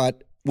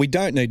 But we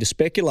don't need to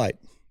speculate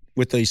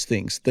with these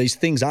things. These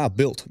things are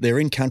built. They're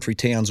in country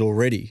towns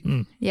already.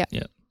 Yeah.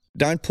 Yeah.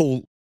 Don't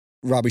pull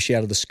rubbish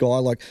out of the sky.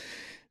 Like,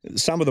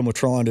 some of them were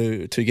trying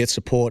to get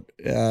support,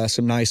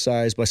 some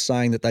naysayers, by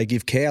saying that they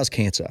give cows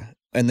cancer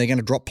and they're going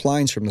to drop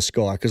planes from the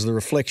sky because of the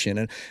reflection.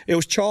 And it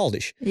was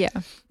childish. Yeah.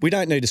 We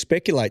don't need to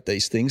speculate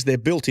these things. They're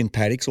built in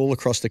paddocks all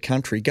across the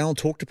country. Go and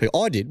talk to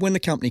people. I did. When the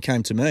company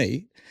came to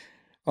me,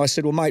 I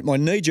said, well, mate, my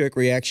knee-jerk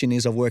reaction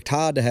is I've worked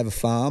hard to have a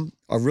farm.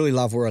 I really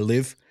love where I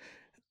live.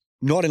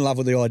 Not in love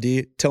with the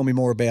idea. Tell me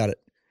more about it.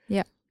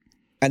 Yeah.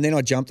 And then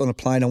I jumped on a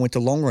plane. I went to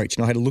Longreach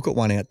and I had a look at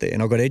one out there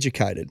and I got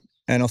educated.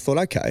 And I thought,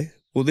 okay,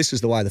 well, this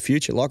is the way of the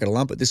future. Like it or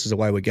lump it, this is the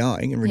way we're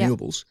going in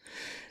renewables.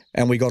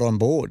 And we got on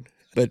board.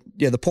 But,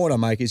 yeah, the point I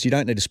make is you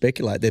don't need to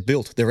speculate. They're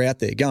built. They're out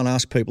there. Go and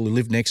ask people who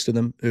live next to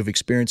them, who've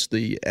experienced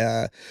the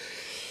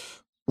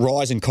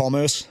rise in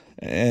commerce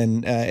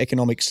and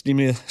economic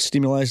stimulus.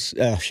 Stimulus.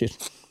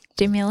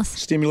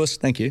 Stimulus,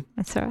 thank you.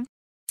 That's all right.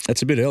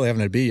 It's a bit early. I haven't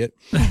had a beer yet.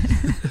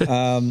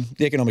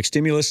 The economic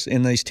stimulus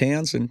in these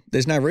towns, and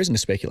there's no reason to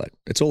speculate.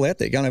 It's all out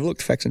there. Go and have a look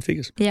at facts and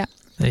figures. Yeah.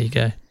 There you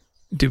go.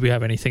 Did we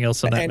have anything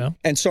else on that, Mel?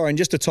 And sorry, and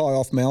just to tie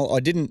off, Mel,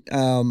 I didn't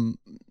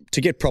to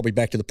get probably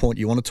back to the point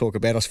you want to talk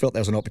about, I felt that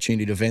was an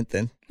opportunity to vent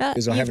then,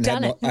 because I haven't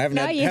had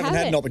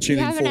an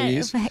opportunity in 4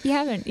 years. You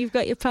haven't. You've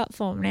got your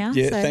platform now.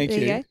 Yeah, so thank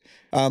you.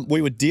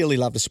 We would dearly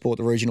love to support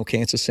the Regional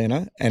Cancer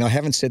Centre, and I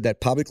haven't said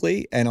that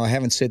publicly, and I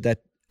haven't said that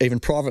even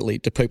privately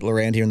to people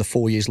around here in the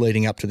 4 years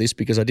leading up to this,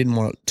 because I didn't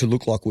want it to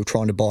look like we were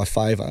trying to buy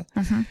favour.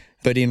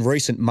 But in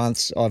recent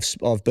months,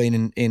 I've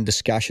been in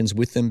discussions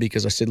with them,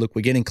 because I said, look,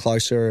 we're getting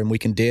closer and we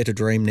can dare to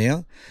dream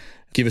now.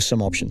 Give us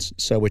some options.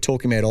 So we're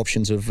talking about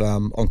options of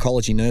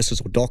oncology nurses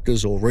or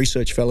doctors or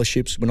research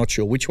fellowships. We're not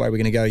sure which way we're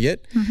going to go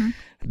yet,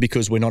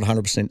 because we're not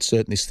 100%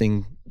 certain this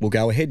thing will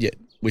go ahead yet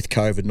with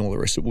COVID and all the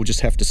rest of it. We'll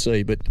just have to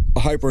see. But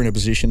I hope we're in a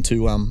position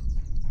to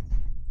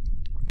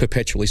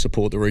perpetually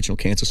support the Regional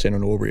Cancer Centre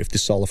in Albury if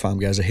this solar farm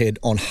goes ahead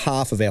on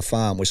half of our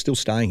farm. We're still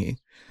staying here.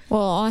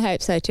 Well, I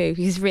hope so too,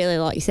 because really,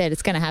 like you said,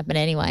 it's going to happen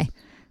anyway.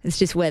 It's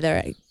just whether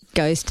it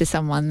goes to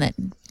someone that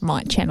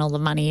might channel the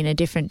money in a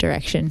different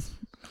direction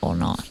or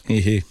not.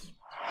 Yeah.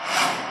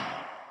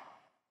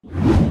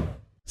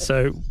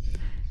 So,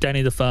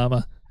 Danny the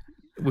farmer,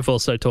 we've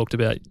also talked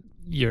about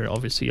your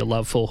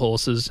love for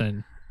horses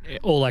and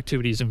all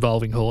activities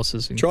involving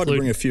horses. Tried to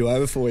bring a few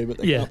over for you, but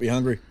they can't be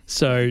hungry.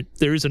 So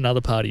there is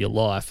another part of your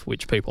life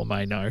which people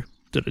may know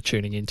that are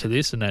tuning into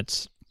this, and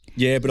that's...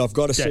 Yeah, but I've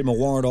got to see my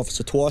warrant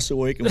officer twice a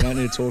week, and we don't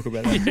need to talk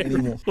about it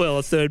anymore. Well,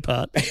 a third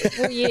part.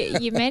 Well,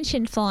 you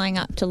mentioned flying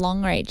up to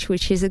Longreach,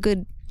 which is a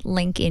good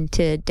link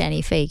into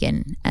Danny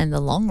Fegan and the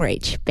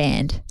Longreach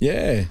band.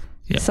 Yeah.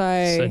 Yep.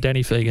 So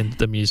Danny Fegan,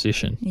 the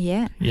musician.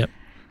 Yeah. Yep.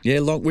 Yeah,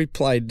 we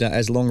played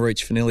as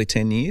Longreach for nearly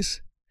 10 years.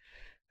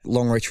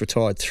 Longreach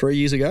retired 3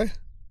 years ago.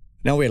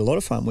 No, we had a lot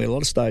of fun. We had a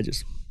lot of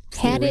stages.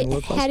 How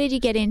did you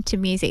get into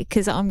music?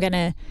 Because I'm going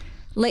to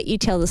let you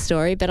tell the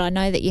story, but I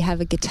know that you have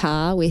a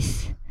guitar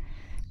with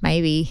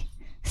maybe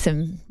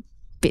some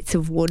bits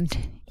of wood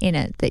in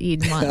it that you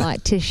might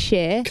like to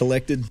share.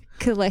 Collected.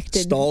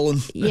 Stolen.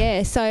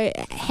 Yeah. So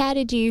how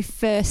did you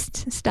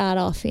first start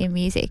off in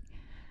music?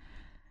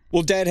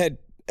 Well, Dad had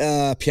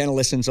piano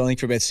lessons, I think,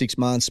 for about 6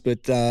 months,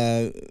 but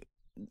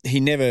he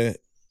never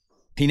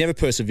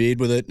persevered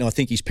with it, and I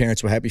think his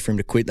parents were happy for him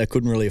to quit. They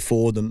couldn't really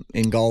afford them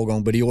in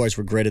Golgong, but he always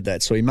regretted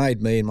that. So he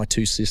made me and my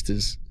two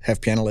sisters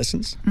have piano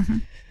lessons.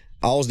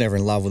 I was never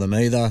in love with them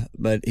either,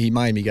 but he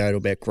made me go to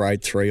about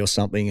grade 3 or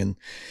something, and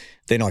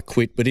then I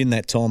quit. But in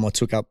that time, I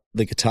took up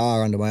the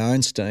guitar under my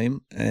own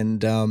steam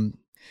and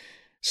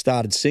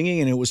started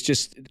singing. And it was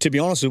just, to be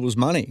honest, it was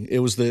money. It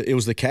was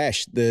the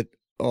cash that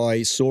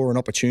I saw an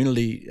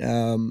opportunity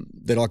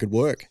that I could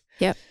work.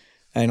 Yep.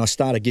 And I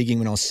started gigging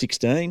when I was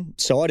 16,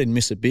 so I didn't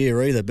miss a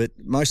beer either. But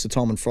most of the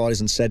time on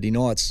Fridays and Saturday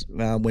nights,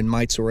 when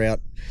mates were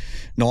out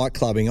night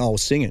clubbing, I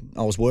was singing,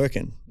 I was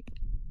working.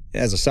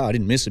 As I say, I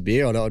didn't miss a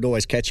beer. I'd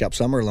always catch up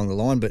somewhere along the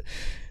line. But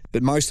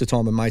most of the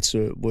time when mates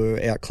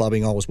were out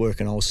clubbing, I was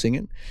working, I was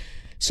singing.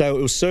 So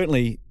it was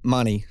certainly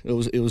money. It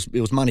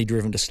was money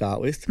driven to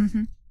start with,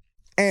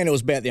 and it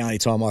was about the only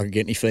time I could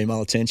get any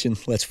female attention.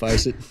 Let's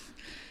face it.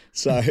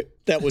 So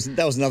that was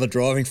another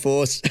driving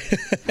force.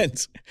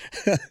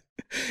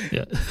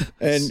 Yeah.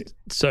 And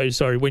so,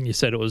 sorry, when you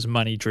said it was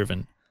money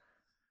driven,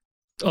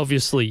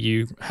 obviously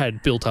you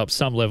had built up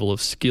some level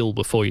of skill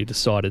before you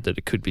decided that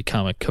it could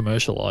become a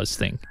commercialised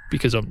thing,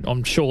 because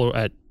I'm sure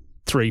at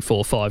 3,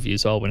 4, 5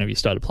 years old, whenever you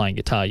started playing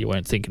guitar, you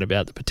weren't thinking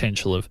about the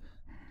potential of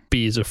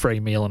beers, a free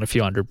meal and a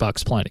few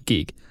 $100 playing a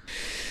gig.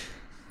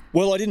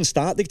 Well, I didn't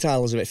start the guitar. I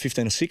was about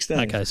 15 or 16.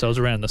 Okay, so it was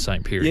around the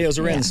same period. Yeah, it was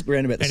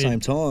around about the same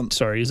time.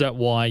 Sorry, is that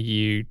why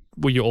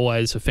were you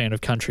always a fan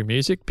of country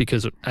music?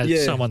 Because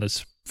as someone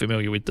that's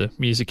familiar with the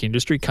music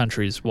industry,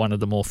 country is one of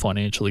the more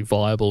financially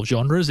viable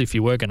genres. If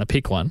you were going to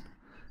pick one,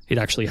 it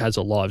actually has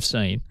a live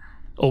scene.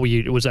 Or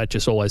was that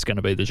just always going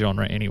to be the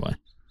genre anyway?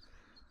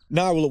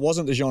 No, well, it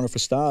wasn't the genre for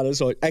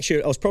starters. I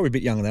was probably a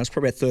bit younger than that. I was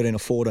probably about 13 or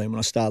 14 when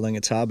I started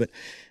learning guitar, but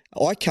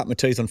I cut my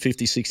teeth on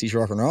 50s, 60s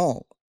rock and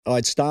roll.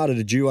 I'd started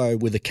a duo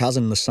with a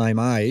cousin the same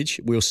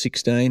age. We were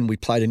 16. We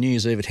played a New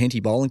Year's Eve at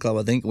Henty Bowling Club,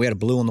 I think. We had a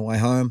blue on the way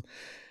home.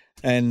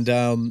 And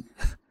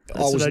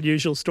that's an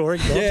unusual story.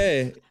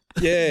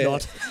 Yeah.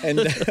 Not.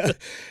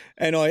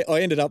 And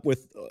I ended up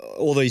with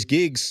all these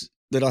gigs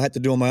that I had to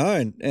do on my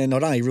own. And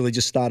I'd only really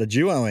just started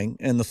duoing,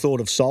 and the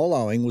thought of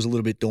soloing was a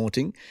little bit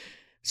daunting.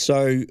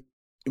 So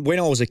when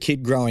I was a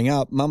kid growing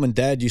up, Mum and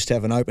Dad used to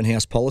have an open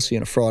house policy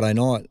on a Friday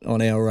night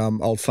on our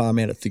old farm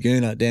out at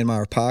Thaguna,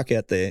 Danmara Park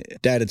out there.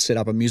 Dad had set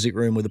up a music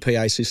room with a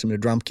PA system and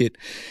a drum kit,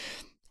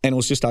 and it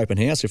was just open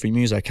house if we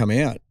muso come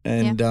out.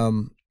 And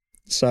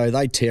so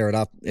they'd tear it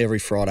up every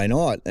Friday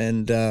night.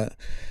 And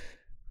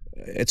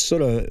it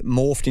sort of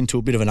morphed into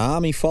a bit of an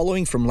army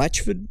following from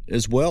Latchford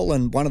as well.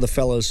 And one of the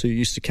fellas who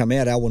used to come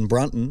out, Alwyn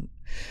Brunton,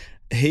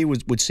 he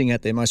would sing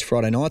out there most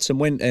Friday nights.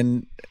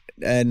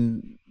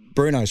 And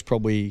Bruno's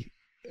probably,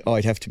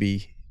 I'd have to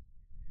be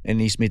in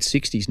his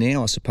mid-60s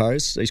now, I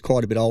suppose. He's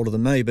quite a bit older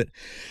than me. But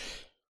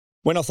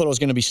when I thought I was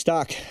going to be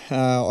stuck,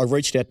 I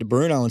reached out to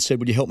Bruno and said,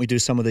 would you help me do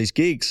some of these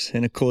gigs?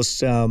 And, of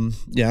course,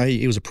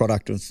 he was a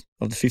product of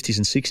the 50s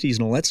and 60s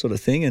and all that sort of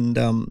thing. And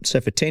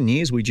so for 10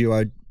 years we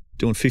duoed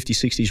doing 50s,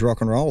 60s rock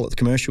and roll at the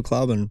Commercial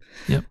Club and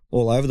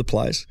all over the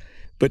place.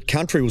 But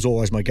country was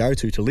always my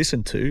go-to to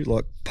listen to,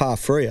 like Pa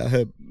Freer,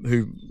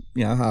 who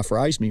half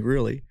raised me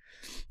really.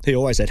 He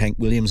always had Hank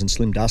Williams and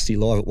Slim Dusty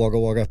live at Wagga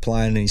Wagga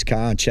playing in his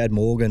car, and Chad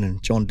Morgan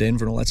and John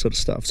Denver and all that sort of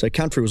stuff. So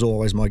country was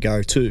always my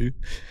go-to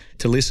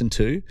to listen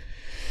to.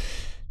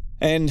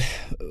 And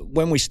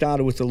when we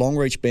started with the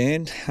Longreach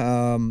band,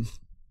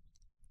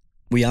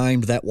 we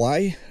aimed that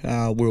way.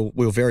 We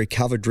were very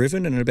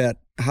cover-driven, and about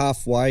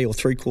halfway or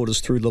three-quarters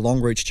through the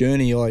Longreach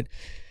journey, I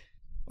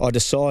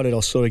decided I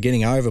was sort of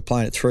getting over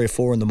playing at 3 or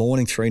 4 in the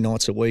morning, 3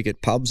 nights a week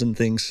at pubs and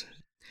things.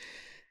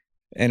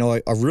 And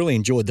I really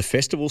enjoyed the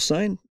festival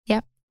scene.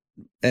 Yep.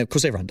 Of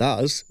course, everyone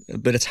does,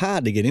 but it's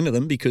hard to get into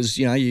them because,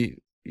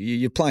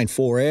 you're playing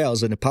 4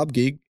 hours in a pub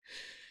gig.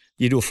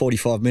 You do a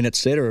 45-minute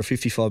set or a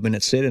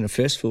 55-minute set in a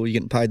festival, you're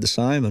getting paid the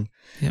same, and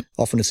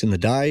often it's in the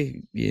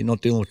day. You're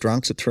not dealing with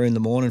drunks at 3 in the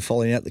morning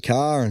following out the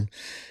car.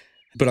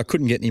 But I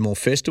couldn't get any more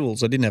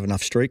festivals. I didn't have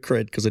enough street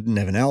cred because I didn't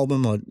have an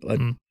album. I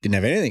didn't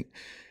have anything.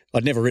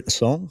 I'd never written a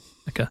song.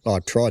 Okay. I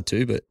tried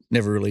to, but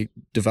never really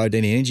devoted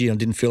any energy. I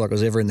didn't feel like I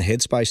was ever in the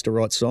headspace to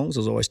write songs.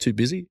 I was always too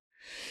busy.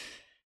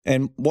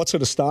 And what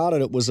sort of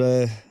started it was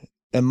a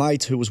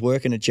mate who was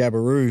working at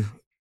Jabiru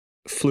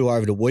flew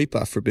over to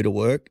Weipa for a bit of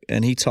work,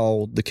 and he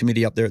told the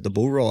committee up there at the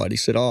bull ride, he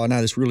said, I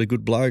know this really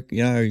good bloke, he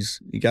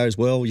goes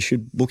well, you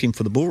should book him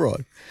for the bull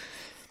ride.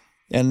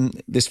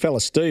 And this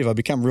fella, Steve, I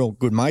become real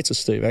good mates with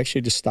Steve,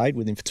 actually. Just stayed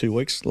with him for 2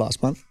 weeks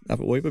last month up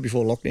at Weipa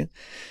before lockdown.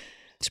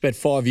 It's about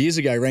 5 years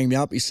ago, he rang me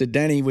up. He said,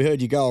 Danny, we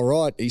heard you go all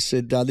right. He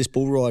said, this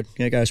bull ride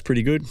goes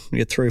pretty good. We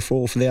get 3,000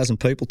 or 4,000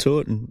 people to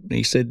it. And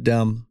he said,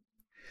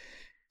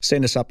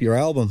 send us up your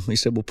album. He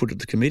said, we'll put it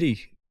to the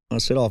committee. I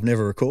said, I've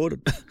never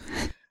recorded.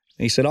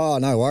 He said,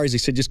 no worries. He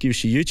said, just give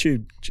us your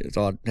YouTube.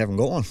 I haven't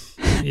got one.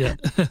 Yeah.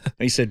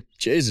 He said,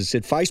 Jesus,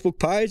 said Facebook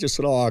page. I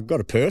said, I've got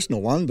a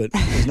personal one, but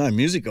there's no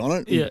music on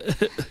it. Yeah.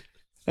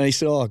 And he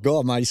said,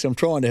 God, mate, he said, I'm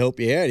trying to help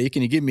you out here.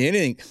 Can you give me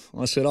anything?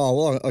 I said,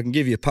 well, I can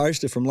give you a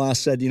poster from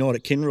last Saturday night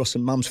at Kinross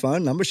and Mum's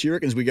phone number. She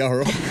reckons we go all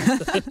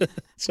right.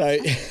 So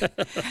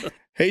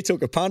he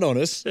took a punt on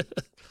us,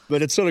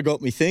 but it sort of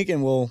got me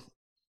thinking, well,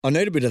 I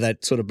need a bit of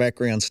that sort of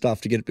background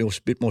stuff to get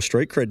a bit more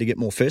street cred, to get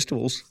more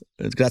festivals.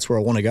 That's where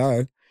I want to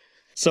go.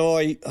 So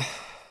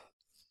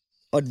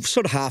I'd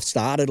sort of half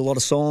started a lot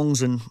of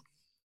songs and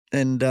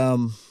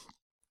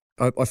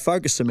I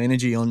focused some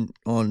energy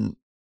on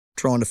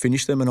trying to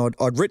finish them, and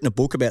I'd written a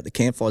book about the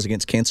Campfires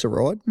Against Cancer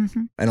ride,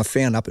 and I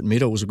found Up at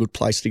Middle was a good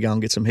place to go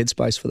and get some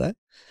headspace for that.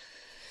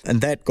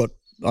 And that got,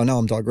 I know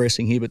I'm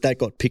digressing here, but that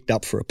got picked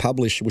up for a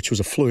publish, which was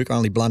a fluke. I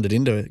only blundered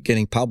into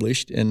getting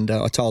published, and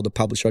I told the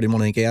publisher I didn't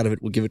want anything out of it.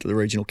 We'll give it to the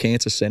Regional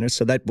Cancer Centre.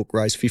 So that book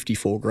raised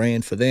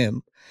 $54,000 for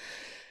them.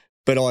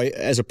 But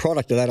as a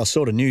product of that, I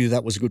sort of knew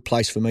that was a good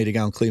place for me to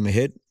go and clear my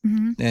head.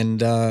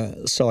 And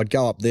so I'd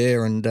go up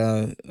there and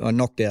I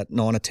knocked out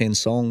 9 or 10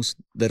 songs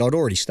that I'd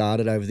already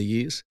started over the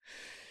years.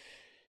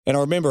 And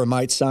I remember a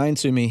mate saying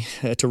to me,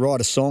 to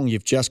write a song,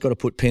 you've just got to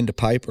put pen to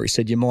paper. He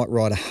said, you might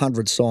write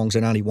 100 songs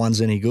and only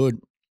one's any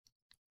good.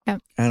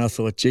 Yep. And I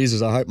thought,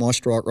 Jesus, I hope my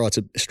strike rate's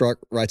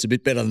a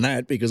bit better than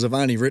that, because I've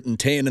only written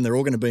 10 and they're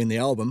all going to be in the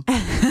album.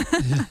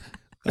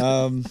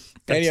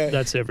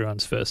 That's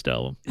everyone's first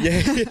album.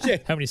 Yeah.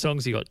 How many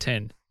songs you got?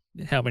 10.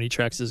 How many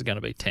tracks is it going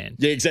to be? 10.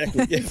 Yeah,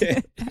 exactly.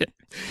 Yeah.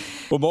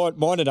 Well,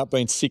 mine ended up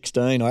being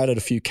 16. I added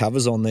a few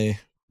covers on there,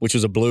 which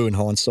was a blue in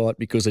hindsight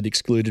because it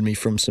excluded me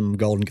from some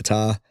Golden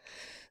Guitar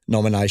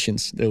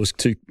nominations. There was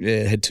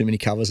had too many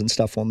covers and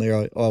stuff on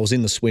there. I was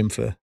in the swim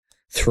for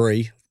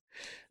 3,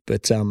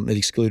 but it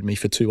excluded me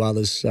for 2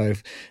 others. So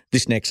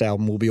this next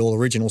album will be all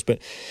originals. But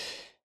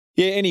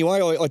yeah, anyway,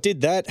 I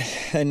did that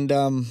and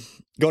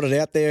got it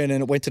out there, and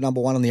then it went to number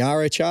 1 on the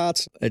RA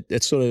charts.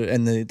 It sort of,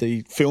 and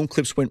the film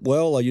clips went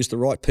well. I used the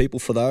right people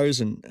for those,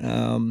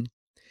 and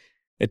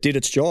it did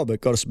its job.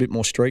 It got us a bit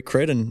more street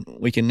cred, and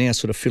we can now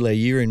sort of fill our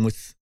year in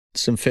with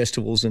some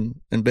festivals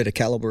and better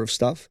calibre of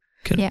stuff.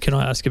 Can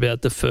I ask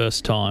about the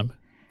first time?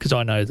 Because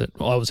I know that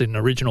I was in an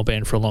original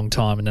band for a long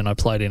time, and then I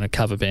played in a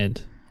cover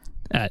band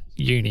at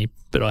uni,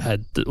 but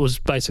it was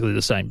basically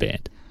the same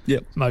band.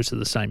 Yep. Most of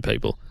the same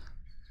people.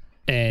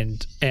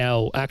 And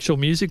our actual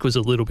music was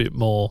a little bit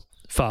more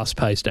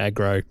fast-paced,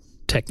 aggro,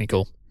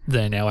 technical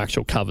than our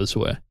actual covers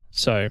were.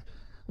 So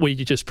we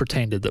just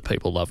pretended that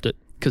people loved it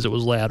because it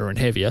was louder and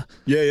heavier.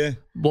 Yeah.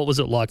 What was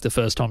it like the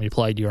first time you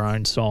played your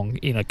own song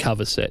in a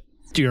cover set?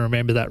 Do you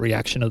remember that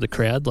reaction of the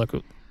crowd?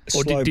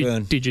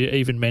 Did you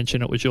even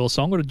mention it was your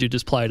song, or did you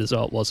just play it as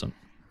though it wasn't?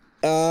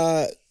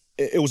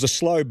 It was a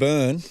slow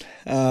burn.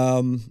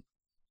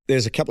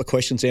 There's a couple of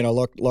questions there, and I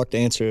like to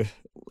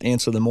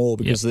answer them all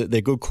because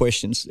they're good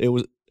questions. It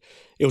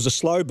was a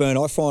slow burn.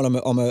 I find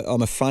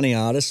I'm a funny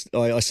artist.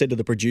 I said to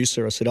the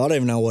producer, I said, I don't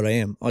even know what I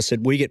am. I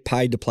said, we get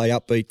paid to play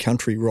upbeat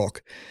country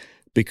rock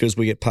because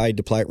we get paid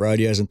to play at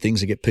rodeos and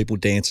things that get people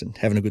dancing,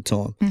 having a good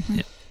time. Mm-hmm.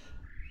 Yeah.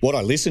 What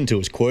I listen to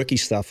is quirky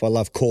stuff. I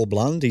love Cor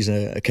Blund. He's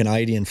a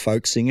Canadian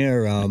folk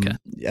singer.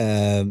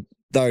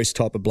 Those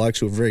type of blokes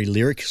who are very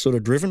lyric sort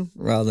of driven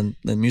rather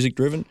than music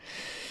driven.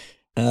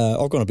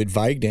 I've gone a bit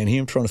vague down here.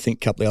 I'm trying to think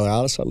a couple of other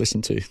artists I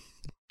listen to.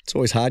 It's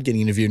always hard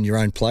getting interviewed in your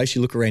own place.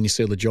 You look around, you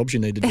see all the jobs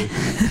you need to do.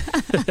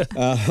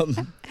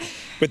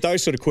 But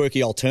those sort of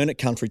quirky alternate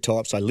country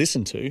types I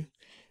listen to.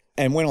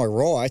 And when I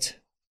write,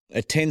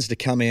 it tends to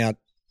come out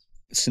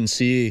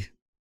sincere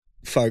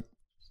folk,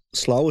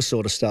 slower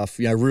sort of stuff,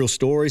 real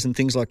stories and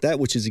things like that,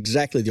 which is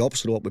exactly the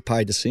opposite of what we're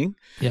paid to sing.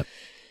 Yep.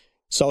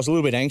 So I was a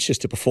little bit anxious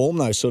to perform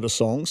those sort of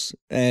songs,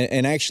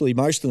 and actually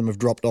most of them have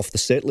dropped off the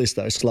set list,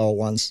 those slower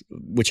ones,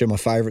 which are my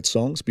favourite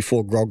songs,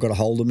 Before Grog Got a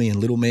Hold of Me and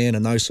Little Man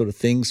and those sort of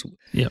things.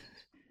 Yep.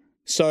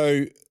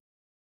 So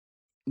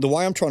the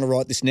way I'm trying to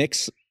write this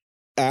next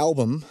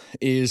album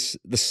is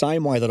the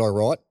same way that I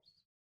write,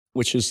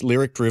 which is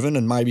lyric-driven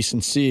and maybe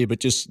sincere,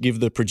 but just give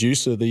the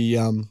producer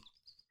the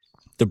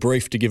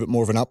brief to give it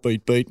more of an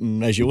upbeat beat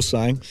and, as you're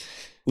saying,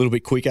 a little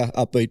bit quicker,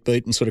 upbeat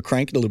beat and sort of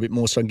crank it a little bit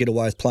more so I can get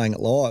away with playing it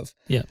live.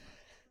 Yeah.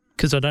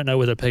 Because I don't know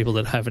whether people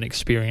that haven't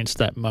experienced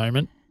that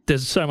moment,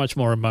 there's so much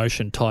more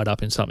emotion tied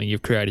up in something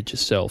you've created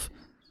yourself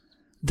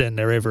than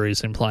there ever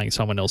is in playing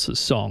someone else's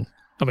song.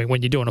 I mean,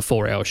 when you're doing a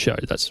 4-hour show,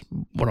 that's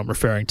what I'm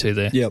referring to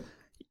there. Yep.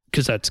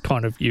 Because that's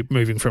kind of you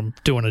moving from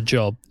doing a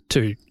job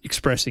to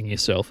expressing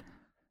yourself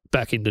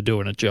back into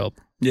doing a job.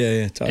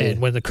 Yeah, totally.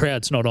 And when the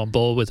crowd's not on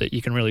board with it,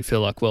 you can really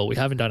feel like, well, we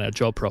haven't done our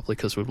job properly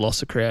because we've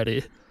lost the crowd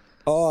here.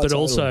 Oh, but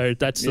totally. Also,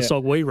 that's the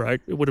song we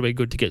wrote. It would have been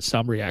good to get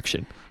some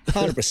reaction.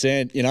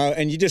 100%,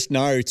 and you just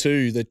know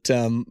too that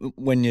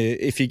when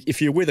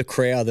if you're with a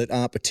crowd that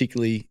aren't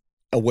particularly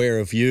aware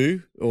of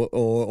you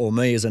or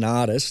me as an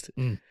artist,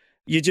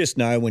 you just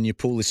know when you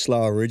pull this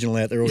slow original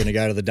out, they're all going to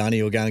go to the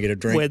dunny or go and get a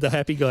drink. Where'd the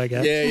happy guy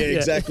go? Yeah,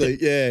 exactly.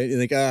 Yeah,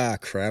 you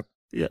think, crap.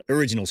 Yeah,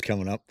 original's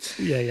coming up.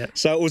 Yeah.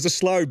 So it was a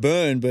slow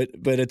burn, but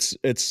it's.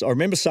 I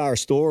remember Sarah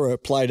Storer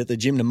played at the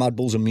Gymna Mud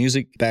Bulls and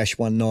Music Bash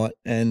one night,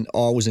 and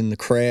I was in the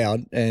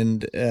crowd,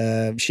 and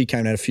she came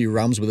and had a few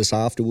rums with us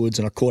afterwards,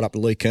 and I caught up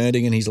with Lee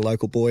Kernigan. He's a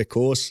local boy, of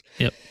course.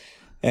 Yep.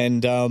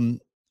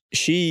 And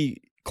she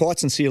quite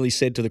sincerely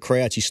said to the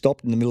crowd, she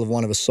stopped in the middle of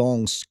one of her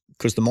songs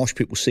because the mosh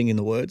pit was singing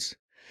the words,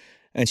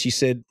 and she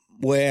said,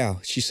 "Wow,"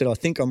 she said, "I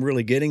think I'm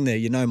really getting there.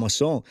 You know my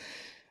song."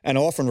 And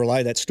I often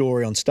relay that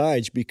story on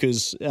stage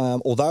because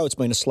although it's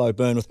been a slow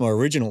burn with my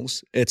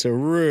originals, it's a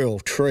real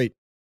treat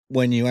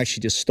when you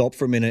actually just stop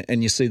for a minute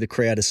and you see the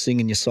crowd is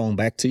singing your song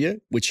back to you,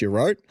 which you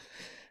wrote.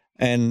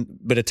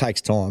 But it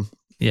takes time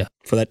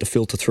for that to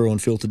filter through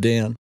and filter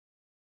down.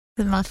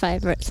 This is my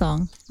favourite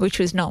song, which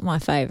was not my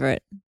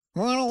favourite.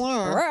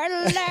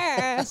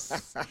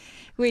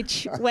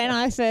 Which, when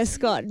I first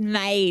got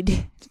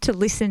made to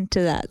listen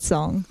to that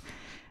song,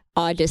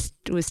 I just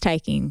was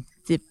taking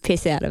the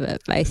piss out of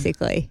it,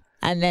 basically.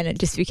 And then it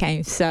just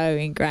became so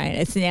ingrained.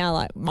 It's now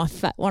like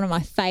one of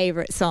my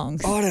favourite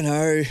songs. I don't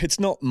know. It's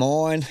not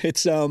mine.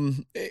 It's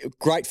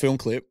great film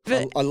clip.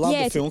 I love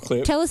the film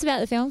clip. Tell us about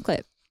the film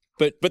clip.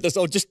 But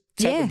I'll just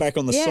tap it back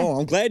on the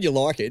song. I'm glad you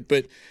like it,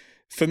 but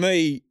for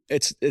me,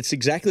 it's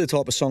exactly the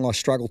type of song I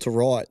struggle to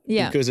write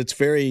because it's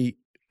very,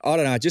 I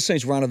don't know, it just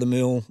seems run of the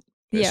mill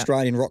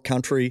Australian rock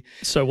country.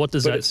 So what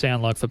does that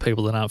sound like for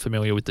people that aren't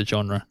familiar with the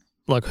genre?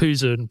 Like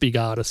who's a big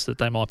artist that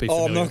they might be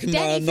familiar with?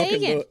 Danny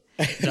Fegan.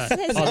 No.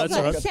 That's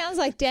all right. Sounds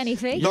like Danny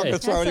Fegan. Not going to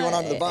throw anyone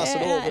under the bus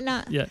at all.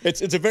 No. Yeah.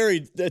 It's a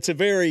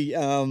very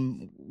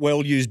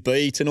well used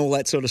beat and all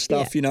that sort of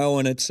stuff, you know,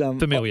 and it's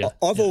familiar.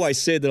 I've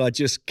always said that I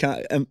just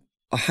can't.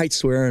 I hate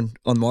swearing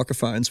on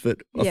microphones, but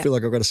I feel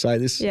like I've got to say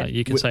this. Yeah.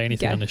 You can say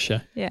anything on this show.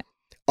 Yeah.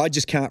 I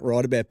just can't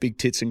write about big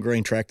tits and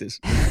green tractors.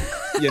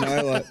 You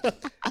know,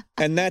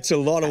 and that's a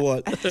lot of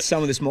what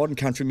some of this modern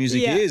country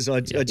music is. I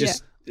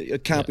just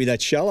it can't be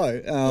that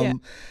shallow.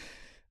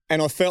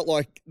 And I felt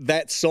like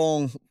that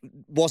song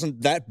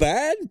wasn't that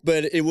bad,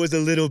 but it was a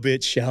little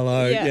bit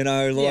shallow, you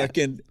know,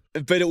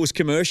 but it was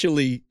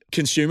commercially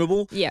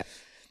consumable. Yeah.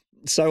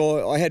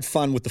 So I had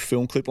fun with the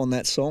film clip on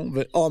that song,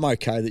 but I'm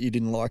okay that you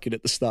didn't like it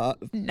at the start.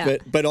 No.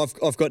 But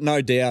I've got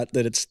no doubt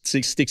that it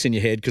sticks in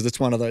your head because it's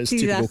one of those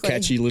typical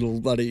catchy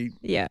little bloody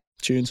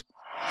tunes.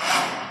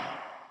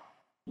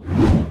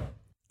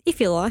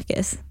 If you like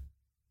us,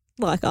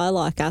 like I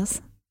like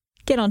us,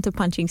 get onto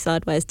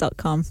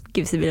punchingsideways.com,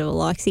 give us a bit of a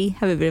likesy,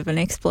 have a bit of an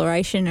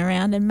exploration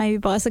around and maybe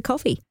buy us a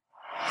coffee.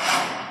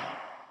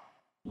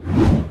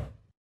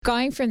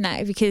 Going from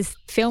that, because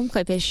film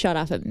clip is shot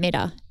up at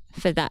Midder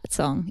for that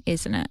song,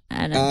 isn't it?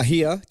 And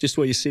here, just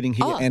where you're sitting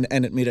here and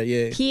at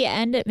Midder, Here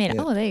and at Midder.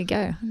 Yeah. Oh, there you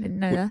go. I didn't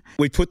know that.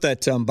 We put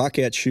that buck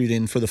out shoot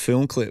in for the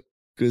film clip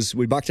because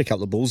we bucked a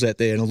couple of bulls out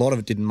there and a lot of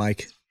it didn't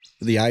make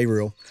the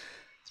A-reel,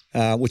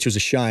 which was a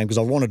shame because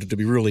I wanted it to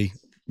be really,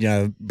 you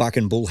know, buck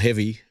and bull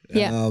heavy.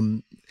 Yeah.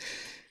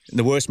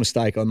 The worst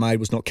mistake I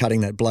made was not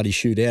cutting that bloody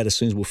shoot out as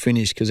soon as we're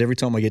finished because every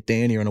time I get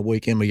down here on a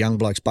weekend, my young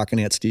bloke's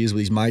bucking out steers with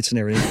his mates and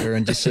everything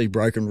and just see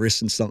broken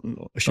wrists and something.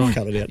 I should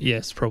cut it out.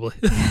 Yes, probably.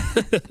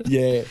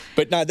 Yeah.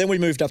 But no, then we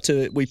moved up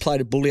we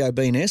played at Bullio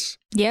B&S.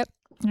 Yep,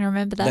 I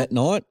remember that. That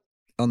night,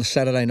 on the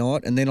Saturday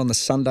night, and then on the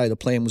Sunday the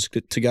plan was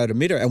to go to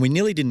Midder, and we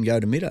nearly didn't go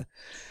to Midder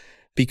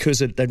because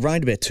they'd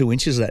rained about 2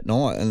 inches that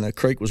night and the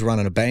creek was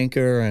running a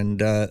banker and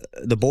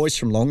the boys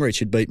from Longreach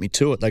had beat me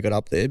to it. They got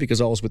up there because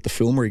I was with the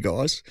Filmery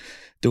guys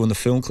doing the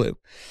film clip.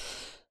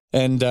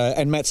 And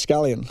Matt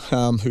Scullion,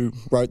 who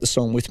wrote the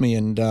song with me,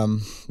 and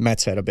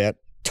Matt's had about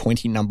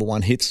 20 number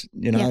one hits,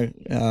 you know,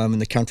 in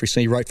the country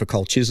scene. He wrote for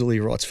Cole Chisel, he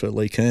writes for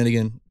Lee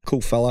Kernaghan,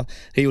 cool fella.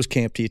 He was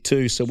camped here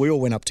too, so we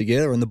all went up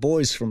together and the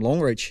boys from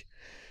Longreach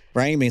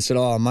rang me and said,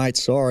 "Oh, mate,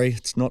 sorry,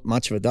 it's not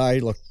much of a day.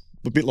 Like,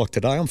 a bit like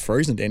today, I'm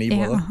freezing, Danny."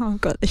 Yeah,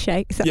 I've got the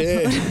shakes.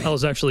 Yeah. I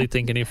was actually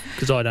thinking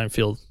because I don't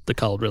feel the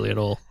cold really at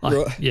all.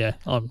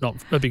 I'm not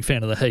a big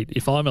fan of the heat.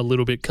 If I'm a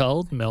little bit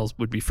cold, Mel's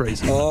would be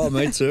freezing. Oh,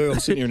 me too. I'm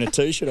sitting here in a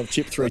T-shirt. I've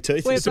chipped 3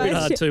 teeth. It's a bit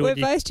hard too. We're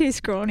both too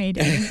scrawny,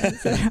 Danny.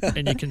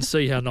 And you can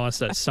see how nice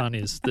that sun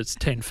is that's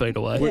 10 feet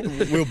away.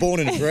 We were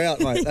born in a drought,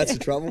 mate. That's the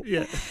trouble.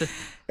 Yeah.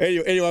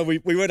 Anyway,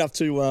 we went up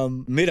to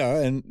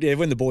Midder, and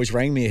when the boys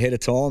rang me ahead of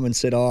time and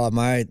said, "Oh,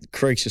 mate, the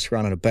creek's just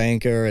running a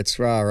banker, it's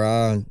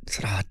rah-rah," and I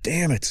said, "Oh,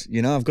 damn it,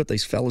 you know, I've got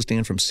these fellas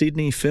down from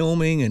Sydney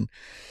filming and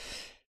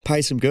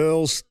pay some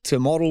girls to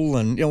model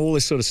and, you know, all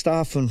this sort of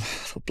stuff," and I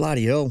thought,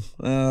 bloody hell.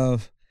 I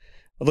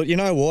thought, you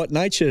know what,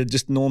 nature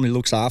just normally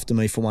looks after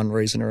me for one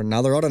reason or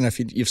another. I don't know if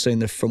you've seen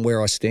the From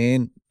Where I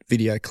Stand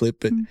video clip,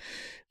 but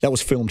that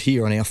was filmed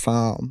here on our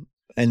farm.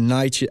 And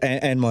nature,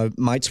 and my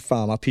mate's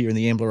farm up here in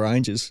the Ambler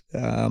Ranges,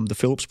 the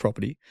Phillips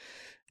property,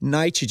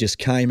 nature just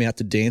came out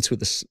to dance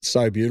with us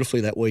so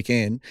beautifully that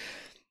weekend.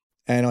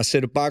 And I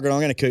said, "Bugger it, I'm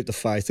going to keep the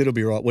faith. It'll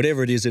be right.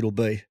 Whatever it is, it'll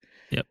be."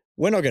 Yep.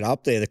 When I get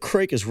up there, the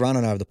creek is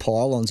running over the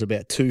pylons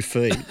about 2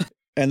 feet.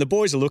 And the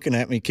boys are looking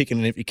at me kicking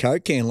an empty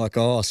Coke can like,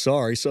 "Oh,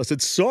 sorry." So I said,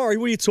 "Sorry,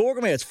 what are you talking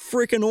about? It's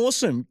freaking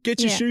awesome.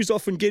 Get your shoes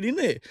off and get in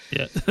there."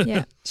 Yeah.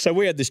 Yeah. So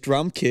we had this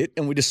drum kit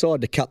and we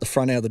decided to cut the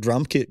front out of the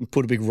drum kit and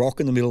put a big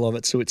rock in the middle of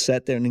it so it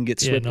sat there and didn't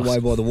get swept away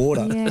by the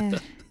water. Yeah.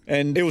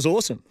 And it was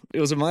awesome.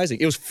 It was amazing.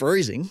 It was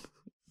freezing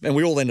and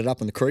we all ended up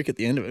in the creek at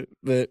the end of it,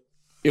 but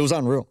it was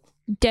unreal.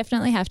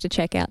 Definitely have to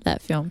check out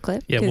that film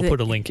clip. Yeah, we'll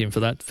put a link in for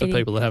that for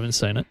people that haven't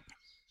seen it.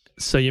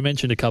 So you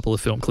mentioned a couple of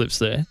film clips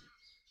there.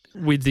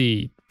 With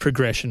the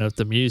progression of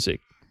the music,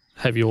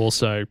 have you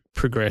also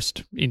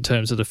progressed in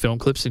terms of the film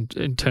clips,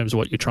 in terms of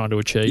what you're trying to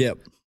achieve? Yeah.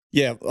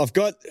 Yeah, I've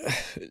got,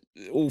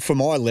 for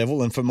my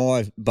level and for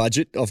my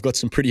budget, I've got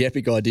some pretty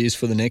epic ideas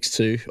for the next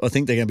two. I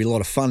think they're going to be a lot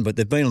of fun, but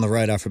they've been on the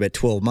radar for about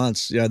 12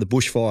 months. You know, the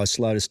bushfires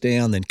slowed us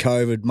down, then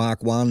COVID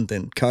Mark 1,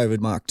 then COVID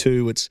Mark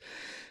 2.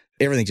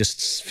 Everything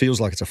just feels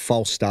like it's a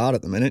false start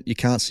at the minute. You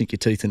can't sink your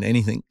teeth into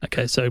anything.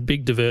 Okay, so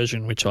big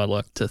diversion, which I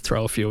like to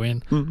throw a few in.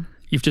 Mm.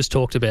 You've just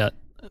talked about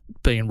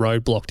being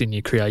roadblocked in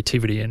your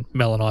creativity, and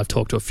Mel and I have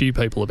talked to a few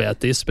people about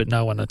this, but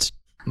no one that's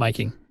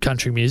making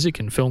country music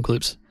and film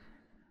clips.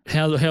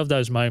 How have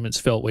those moments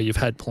felt where you've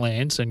had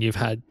plans and you've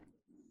had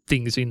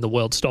things in the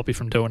world stop you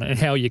from doing it, and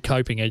how are you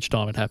coping each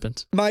time it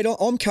happens? Mate,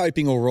 I'm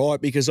coping all right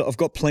because I've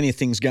got plenty of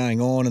things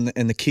going on,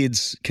 and the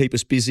kids keep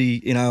us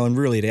busy, you know, and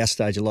really at our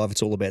stage of life,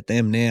 it's all about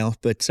them now.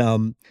 But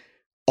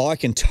I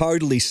can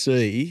totally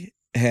see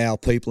how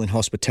people in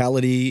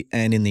hospitality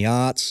and in the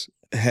arts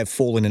have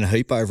fallen in a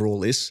heap over all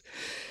this.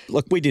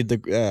 Like we did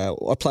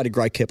I played at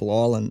Great Keppel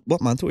Island.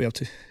 What month are we up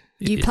to?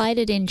 You played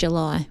it in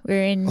July.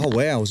 We're in... Oh,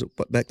 wow. Was it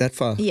back that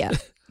far? Yeah.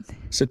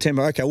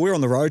 September. Okay, we were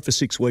on the road for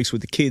 6 weeks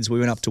with the kids. We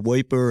went up to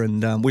Weipa,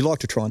 and we like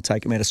to try and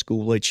take them out of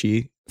school each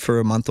year for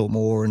a month or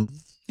more and,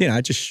 you know,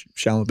 just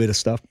show them a bit of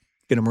stuff,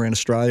 get them around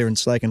Australia, and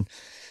so they can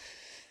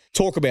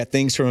talk about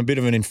things from a bit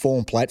of an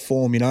informed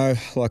platform, you know,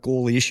 like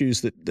all the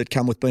issues that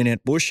come with being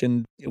out bush.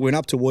 And went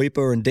up to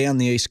Weipa and down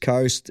the East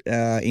Coast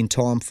in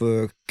time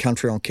for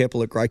Country on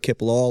Keppel at Great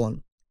Keppel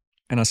Island.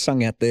 And I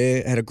sung out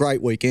there, had a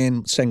great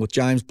weekend, sang with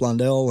James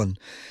Blundell and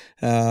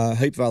a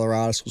heap of other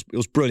artists. It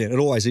was brilliant. It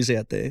always is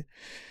out there.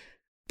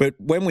 But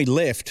when we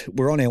left,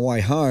 we're on our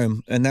way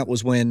home, and that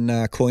was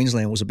when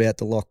Queensland was about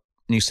to lock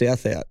New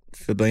South out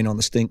for being on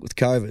the stink with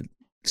COVID.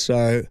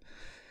 So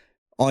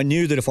I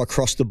knew that if I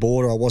crossed the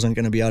border, I wasn't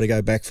going to be able to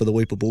go back for the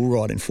Weipa Bull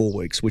Ride in 4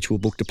 weeks, which we were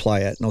booked to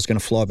play at, and I was going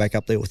to fly back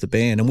up there with the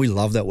band. And we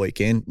love that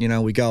weekend. You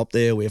know, we go up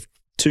there, we have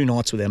 2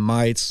 nights with our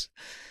mates.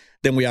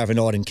 Then we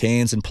overnight in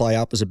Cairns and play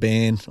up as a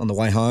band on the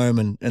way home,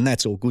 and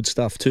that's all good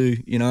stuff too,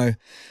 you know.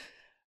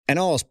 And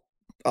I was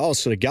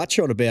sort of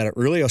gutshot about it,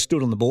 really. I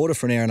stood on the border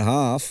for an hour and a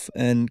half,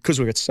 and because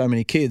we've got so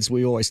many kids,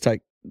 we always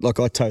take, like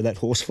I tow that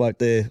horse float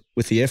there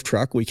with the F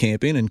truck we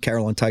camp in, and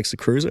Caroline takes the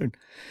cruiser.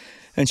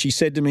 And she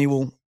said to me,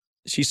 well,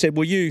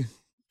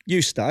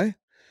 you stay.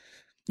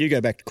 You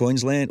go back to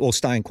Queensland, or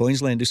stay in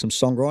Queensland, do some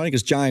songwriting,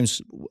 because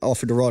James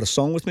offered to write a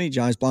song with me,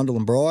 James Blundell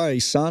and Briar,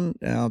 his son,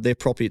 their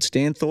property at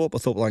Stanthorpe. I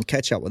thought, well, I can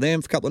catch up with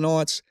them for a couple of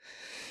nights.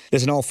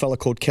 There's an old fella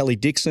called Kelly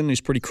Dixon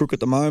who's pretty crook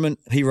at the moment.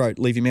 He wrote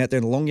Leave Him Out There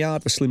in the Long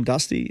Yard for Slim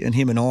Dusty, and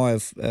him and I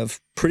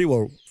have pretty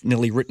well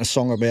nearly written a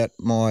song about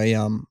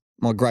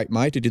my great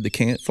mate who did the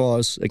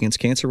Campfires Against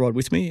Cancer ride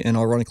with me, and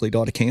ironically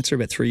died of cancer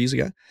about 3 years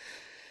ago.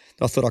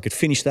 I thought I could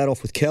finish that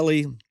off with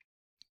Kelly.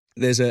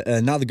 There's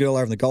another girl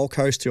over on the Gold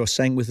Coast who I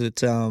sang with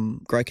at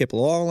Great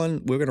Keppel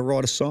Island. We're going to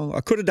write a song.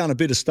 I could have done a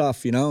bit of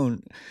stuff, you know,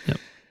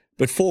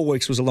 but 4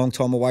 weeks was a long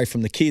time away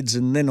from the kids.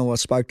 And then I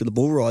spoke to the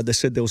bull ride. They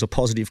said there was a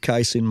positive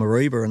case in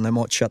Mareeba and they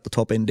might shut the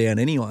top end down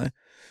anyway.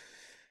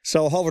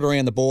 So I hovered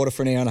around the border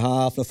for an hour and a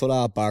half, and I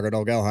thought, bugger it,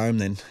 I'll go home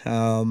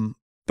then.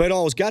 But I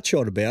was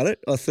gutshot about it.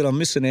 I thought I'm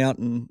missing out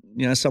on,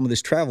 you know, some of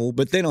this travel.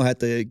 But then I had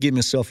to give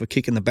myself a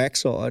kick in the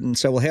backside and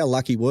say, well, how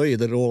lucky were you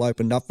that it all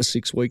opened up for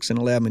 6 weeks and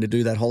allowed me to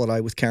do that holiday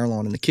with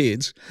Caroline and the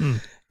kids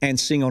and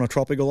sing on a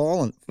tropical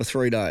island for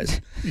 3 days?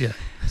 Yeah.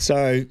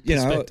 So, you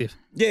know,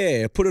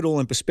 yeah, put it all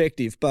in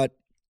perspective. But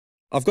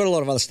I've got a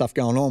lot of other stuff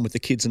going on with the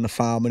kids and the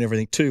farm and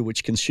everything too,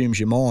 which consumes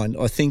your mind.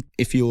 I think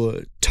if you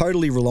were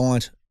totally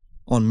reliant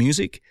on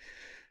music,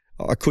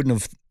 I couldn't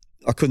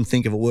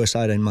think of a worse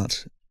 18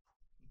 months.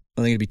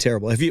 I think it'd be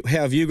terrible.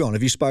 How have you gone?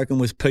 Have you spoken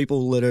with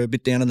people that are a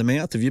bit down in the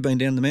mouth? Have you been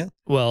down in the mouth?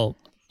 Well,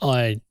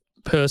 I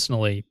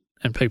personally,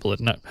 and people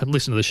that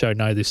listen to the show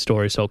know this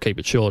story, so I'll keep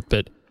it short,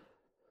 but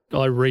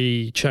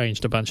I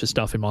changed a bunch of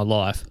stuff in my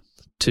life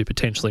to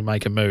potentially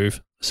make a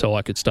move so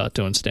I could start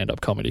doing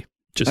stand-up comedy.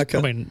 Just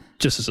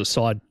as a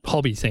side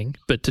hobby thing,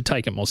 but to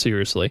take it more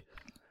seriously.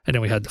 And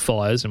then we had the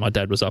fires, and my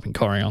dad was up in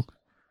Corryong,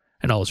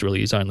 and I was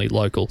really his only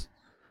local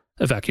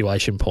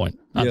evacuation point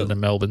other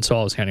than Melbourne, so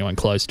I was the only one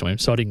close to him,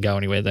 so I didn't go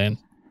anywhere then.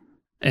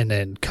 And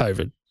then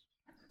COVID.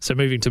 So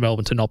moving to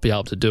Melbourne to not be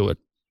able to do it,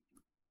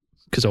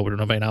 because I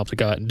wouldn't have been able to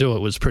go out and do it,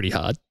 was pretty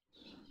hard,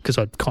 because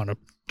I'd kind of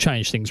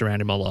changed things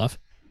around in my life.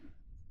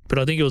 But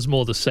I think it was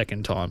more the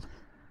second time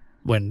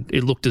when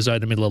it looked as though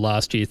the middle of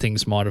last year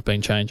things might have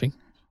been changing.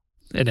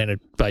 And then it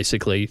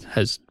basically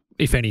has,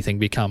 if anything,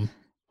 become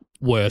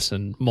worse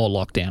and more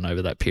lockdown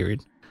over that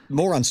period.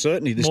 More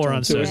uncertainty this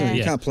time too, isn't it?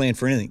 You can't plan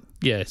for anything.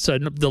 Yeah, so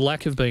the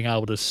lack of being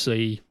able to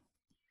see,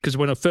 because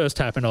when it first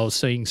happened, I was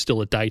seeing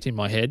still a date in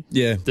my head.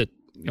 Yeah. That,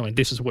 I mean,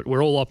 this is what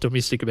we're all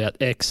optimistic about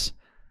X.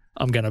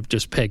 I'm going to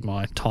just peg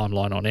my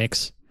timeline on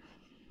X.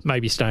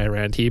 Maybe stay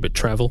around here, but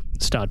travel,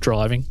 start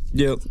driving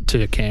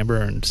to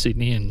Canberra and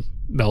Sydney and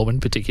Melbourne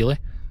particularly.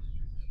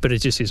 But it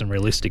just isn't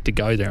realistic to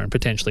go there and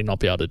potentially not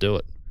be able to do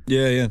it.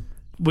 Yeah.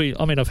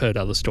 I've heard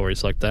other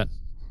stories like that.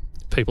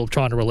 People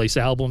trying to release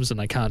albums and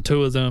they can't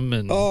tour them.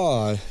 And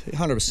 100%.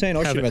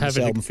 I should have had this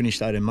album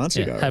finished 18 months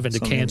ago. Having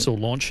to cancel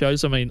launch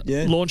shows. I mean,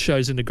 launch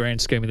shows in the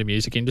grand scheme of the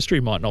music industry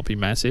might not be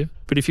massive,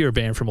 but if you're a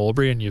band from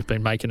Albury and you've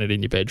been making it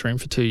in your bedroom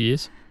for 2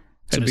 years,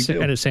 and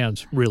it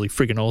sounds really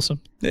friggin'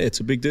 awesome. Yeah, it's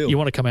a big deal. You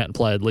want to come out and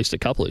play at least a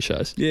couple of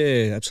shows.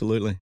 Yeah,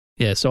 absolutely.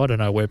 Yeah, so I don't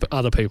know where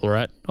other people are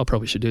at. I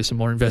probably should do some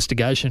more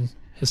investigation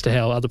as to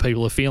how other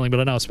people are feeling, but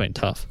I know it's been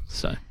tough.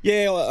 So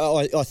yeah,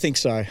 I think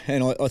so.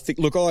 And I think,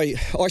 look, I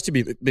used to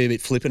be a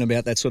bit flippant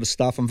about that sort of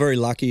stuff. I'm very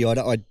lucky.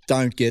 I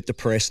don't get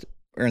depressed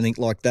or anything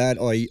like that,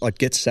 I'd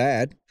get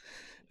sad.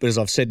 But as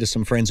I've said to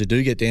some friends who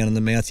do get down in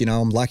the mouth,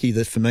 I'm lucky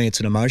that for me it's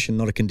an emotion,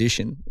 not a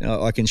condition.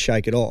 I can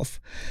shake it off.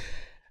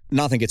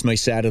 Nothing gets me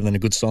sadder than a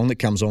good song that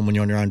comes on when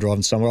you're on your own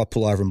driving somewhere. I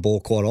pull over and bawl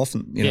quite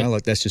often,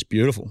 like that's just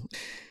beautiful.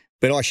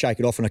 But I shake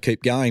it off and I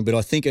keep going. But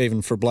I think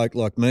even for a bloke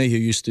like me who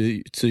used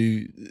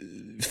to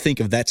think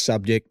of that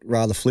subject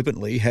rather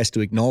flippantly has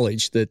to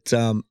acknowledge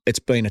that it's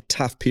been a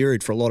tough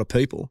period for a lot of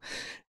people,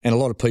 and a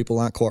lot of people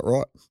aren't quite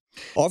right.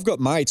 I've got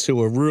mates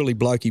who are really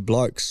blokey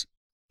blokes,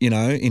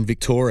 in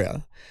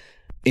Victoria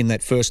in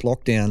that first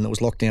lockdown that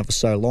was locked down for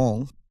so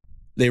long.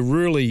 They're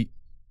really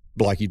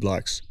blokey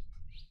blokes.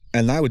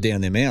 And they were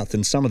down their mouth,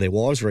 and some of their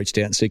wives reached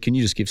out and said, can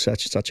you just give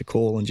such and such a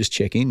call and just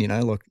check in,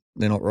 like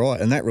they're not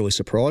right. And that really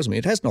surprised me.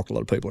 It has knocked a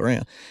lot of people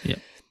around. Yeah.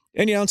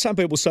 And, and some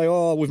people say,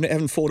 we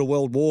haven't fought a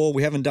world war,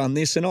 we haven't done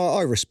this. And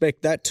I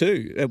respect that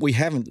too. We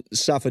haven't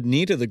suffered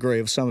near to the degree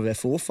of some of our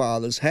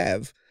forefathers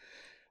have.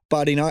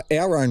 But in our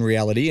own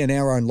reality and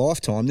our own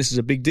lifetime, this is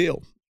a big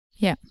deal.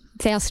 Yeah.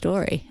 It's our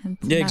story.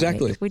 Yeah,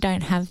 exactly. We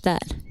don't have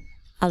that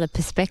other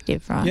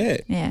perspective,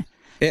 right? Yeah.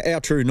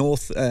 Our true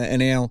north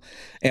and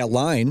our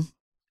lane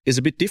is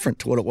a bit different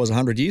to what it was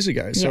 100 years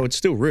ago. So it's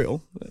still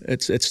real.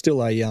 It's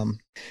still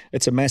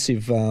it's a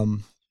massive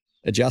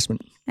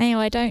adjustment.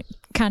 Anyway, don't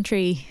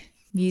country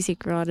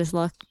music writers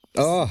like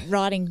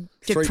writing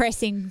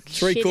depressing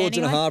three shit chords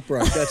anyway? and a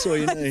heartbreak. That's all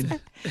you need.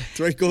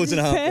 3 chords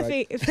and a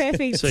heartbreak.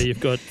 Perfect. So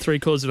you've got 3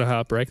 chords and a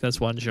heartbreak. That's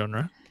one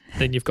genre.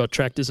 Then you've got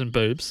tractors and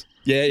boobs.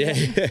 Yeah.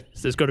 So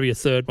there's got to be a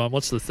third one.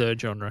 What's the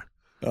third genre?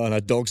 Oh,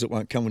 no, dogs that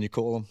won't come when you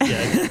call them.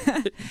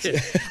 Yeah.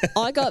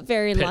 I got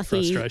very Pet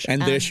lucky. frustration.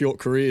 And their short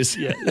careers.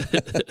 Yeah.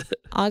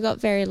 I got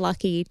very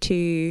lucky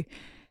to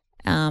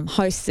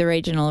host the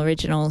regional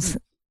originals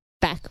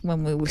back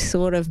when we were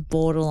sort of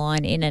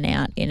borderline in and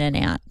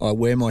out. I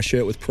wear my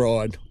shirt with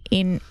pride.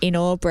 In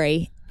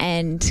Albury,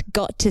 and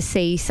got to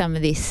see some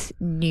of this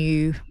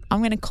new, I'm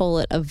going to call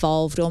it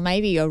evolved or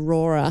maybe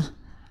Aurora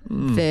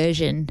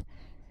version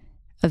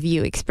of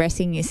you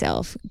expressing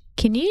yourself.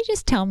 Can you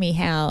just tell me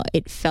how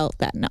it felt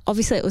that?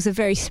 Obviously, it was a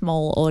very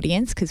small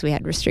audience because we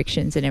had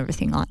restrictions and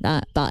everything like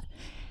that, but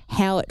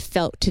how it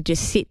felt to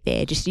just sit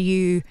there, just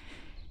you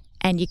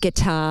and your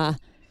guitar,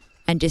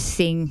 and just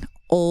sing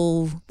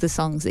all the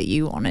songs that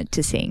you wanted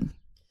to sing.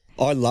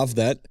 I love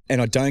that,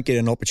 and I don't get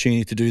an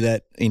opportunity to do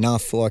that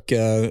enough. I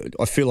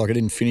feel like I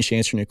didn't finish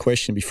answering your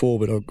question before,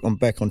 but I'm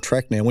back on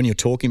track now. When you're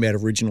talking about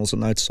originals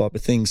and those type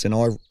of things, and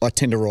I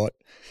tend to write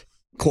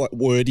quite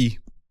wordy,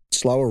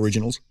 slow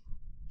originals.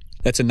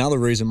 That's another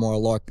reason why I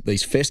like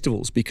these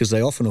festivals, because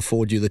they often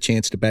afford you the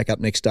chance to back up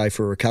next day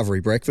for a recovery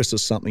breakfast or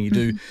something.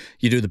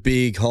 You do the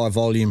big high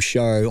volume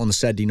show on the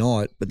Saturday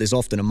night, but there's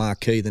often a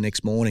marquee the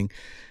next morning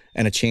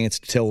and a chance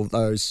to tell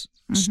those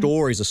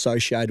stories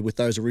associated with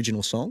those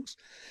original songs.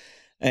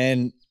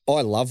 And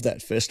I love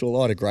that festival.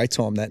 I had a great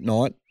time that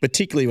night,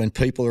 particularly when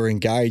people are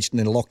engaged and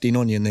they're locked in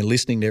on you and they're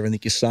listening to everything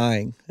you're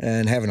saying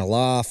and having a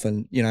laugh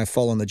and,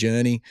 following the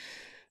journey.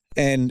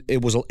 And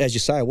it was, as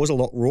you say, it was a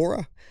lot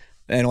rawer.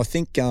 And I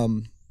think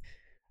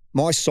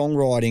my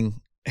songwriting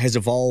has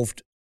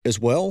evolved as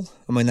well.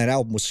 I mean, that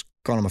album was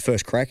kind of my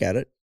first crack at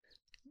it.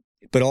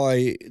 But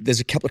there's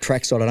a couple of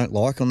tracks that I don't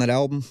like on that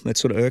album that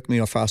sort of irk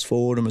me. I fast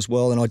forward them as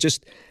well. And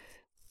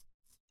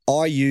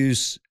I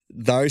use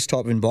those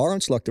type of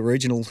environments like the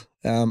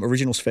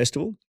Originals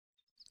Festival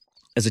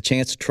as a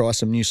chance to try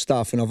some new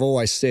stuff. And I've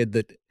always said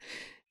that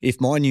if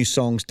my new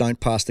songs don't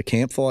pass the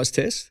Campfires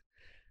test,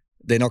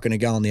 they're not going to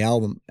go on the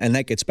album. And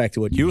that gets back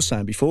to what you were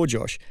saying before,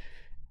 Josh,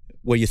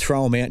 where you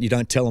throw them out and you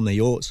don't tell them they're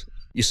yours.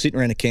 You're sitting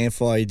around a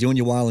campfire, you're doing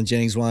your Waylon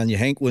Jennings one, your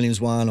Hank Williams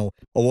one or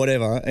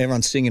whatever,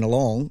 everyone's singing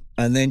along,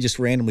 and then just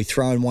randomly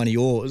throwing one of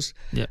yours.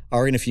 Yep. I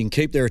reckon if you can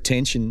keep their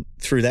attention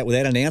through that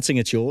without announcing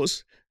it's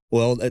yours,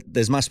 well,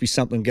 there must be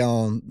something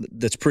going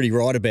that's pretty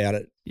right about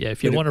it. Yeah,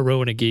 if you want to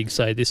ruin a gig,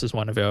 say this is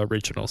one of our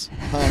originals.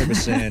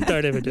 100%.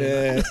 Don't ever do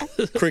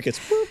that. Crickets.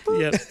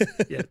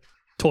 Yeah.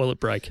 Toilet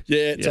break.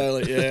 Yeah,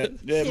 totally.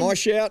 Yeah, my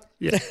shout.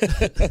 Yeah.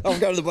 I'm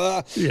going to the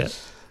bar. Yeah.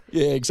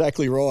 Yeah,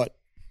 exactly right.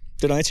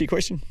 Did I answer your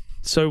question?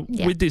 So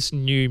with this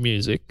new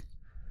music,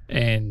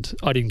 and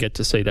I didn't get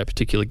to see that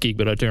particular gig,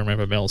 but I do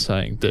remember Mel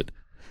saying that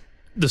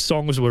the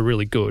songs were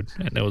really good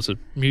and there was a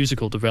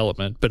musical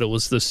development, but it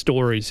was the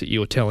stories that you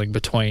were telling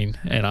between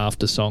and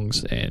after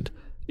songs, and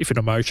if an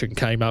emotion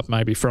came up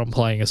maybe from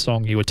playing a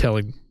song, you were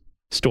telling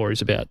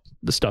stories about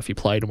the stuff you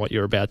played and what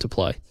you're about to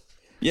play.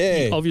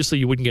 Yeah. Obviously,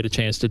 you wouldn't get a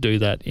chance to do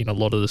that in a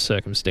lot of the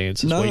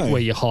circumstances where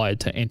you're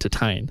hired to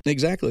entertain.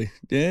 Exactly.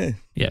 Yeah.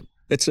 Yeah.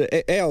 It's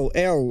our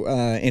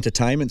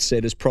entertainment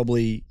set is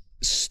probably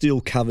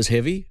still covers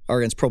heavy. I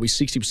reckon it's probably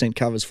 60%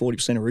 covers,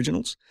 40%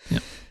 originals. Yeah.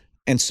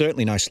 And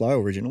certainly no slow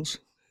originals.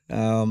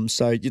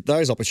 So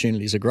those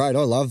opportunities are great.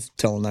 I love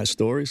telling those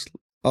stories.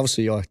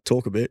 Obviously, I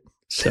talk a bit.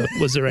 So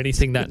was there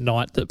anything that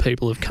night that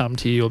people have come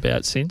to you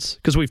about since?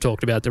 Because we've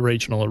talked about the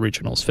Regional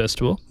Originals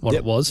Festival, what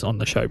it was on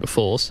the show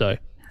before, so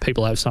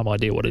people have some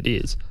idea what it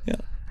is. Yeah.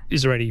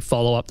 Is there any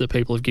follow-up that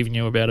people have given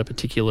you about a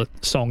particular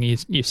song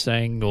you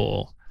sang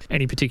or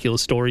any particular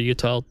story you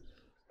told?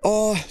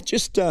 Oh,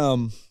 just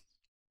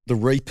the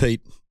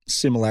repeat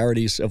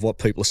similarities of what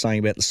people are saying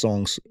about the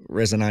songs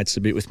resonates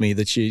a bit with me.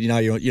 That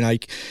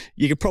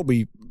you could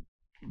probably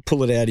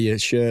pull it out of your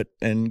shirt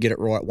and get it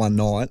right one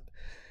night.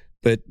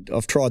 But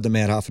I've tried them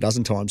out half a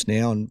dozen times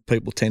now, and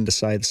people tend to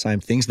say the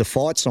same things. The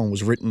fight song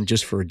was written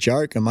just for a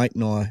joke. A mate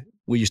and I,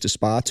 we used to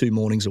spar 2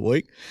 mornings a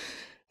week,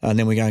 and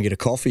then we go and get a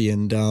coffee.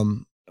 And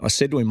I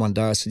said to him one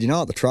day, I said, you know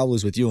what the trouble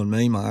is with you and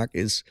me, Mark,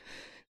 is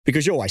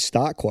because you always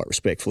start quite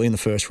respectfully in the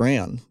first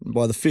round.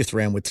 By the 5th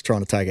round, we're trying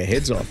to take our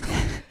heads off.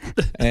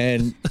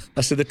 And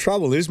I said, the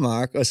trouble is,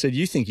 Mark, I said,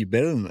 you think you're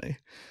better than me,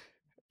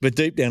 but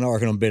deep down I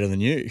reckon I'm better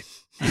than you.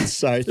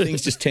 So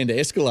things just tend to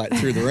escalate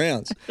through the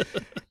rounds.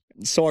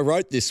 So I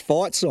wrote this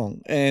fight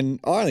song, and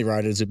I only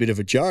wrote it as a bit of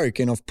a joke,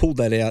 and I've pulled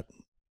that out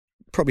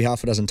probably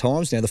half a dozen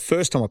times now. The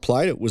first time I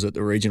played it was at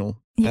the regional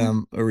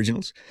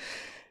originals,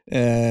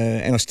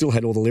 and I still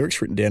had all the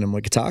lyrics written down in my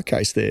guitar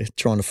case there,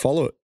 trying to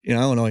follow it,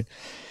 and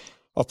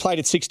I've played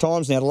it 6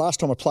 times now. The last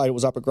time I played it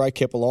was up at Great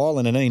Keppel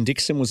Island, and Ian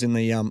Dixon was in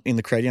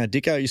the crowd.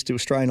 Dicko used to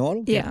Australian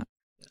Idol. Yeah.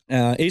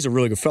 He's a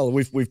really good fellow.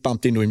 We've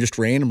bumped into him just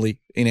randomly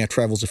in our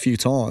travels a few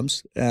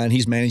times, and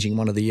he's managing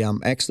one of the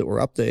acts that were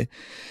up there.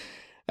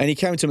 And he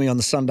came to me on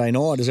the Sunday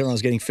night as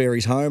everyone's getting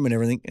ferries home and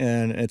everything,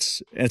 and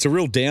it's a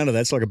real downer.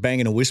 That's like a bang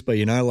and a whisper,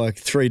 like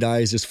 3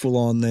 days just full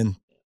on, then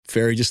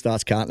ferry just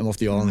starts carting them off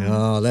the island.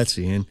 Oh, that's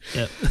the end.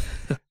 Yep.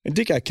 And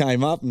Dicko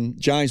came up, and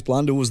James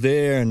Blundell was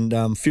there, and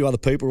a few other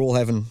people were all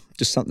having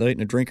just something to eat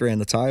and a drink around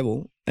the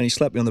table. And he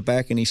slapped me on the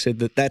back and he said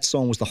that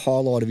song was the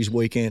highlight of his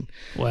weekend.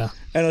 Wow.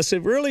 And I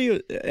said,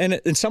 really?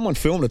 And someone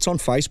filmed it. It's on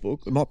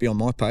Facebook. It might be on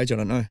my page. I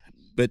don't know.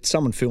 But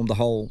someone filmed the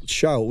whole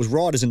show. It was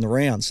Riders in the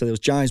Round. So there was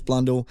James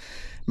Blundell,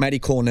 Matty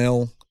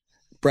Cornell,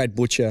 Brad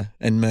Butcher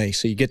and me.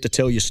 So you get to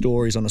tell your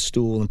stories on a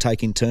stool and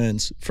take in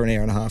turns for an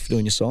hour and a half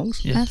doing your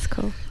songs. Yeah. That's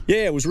cool.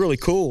 Yeah, it was really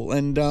cool.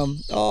 And,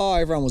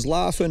 everyone was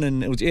laughing.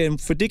 And it was, and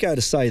for Dicko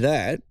to say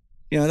that,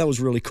 that was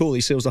really cool. He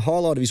said it was the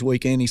highlight of his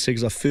weekend. He said,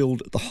 'cause I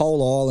filled the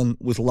whole island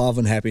with love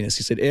and happiness.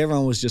 He said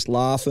everyone was just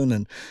laughing.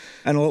 And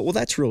I thought, well,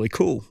 that's really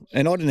cool.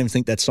 And I didn't even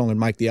think that song would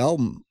make the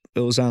album. It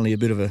was only a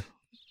bit of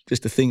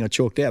just a thing I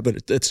chalked out,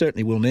 but it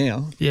certainly will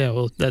now. Yeah,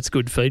 well, that's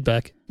good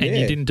feedback. And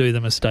you didn't do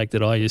the mistake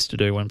that I used to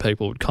do when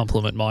people would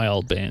compliment my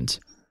old bands.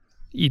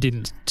 You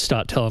didn't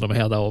start telling them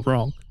how they were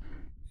wrong.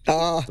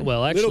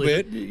 Well, actually, a little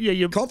bit.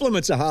 Yeah,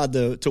 compliments are hard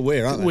to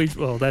wear, aren't they?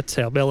 Well, that's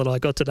how Mel and I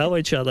got to know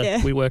each other.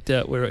 Yeah. We worked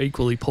out we're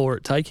equally poor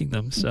at taking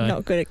them. So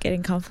not good at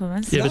getting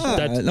compliments. Yeah,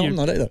 I'm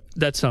not either.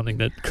 That's something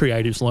that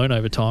creatives learn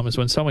over time, is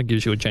when someone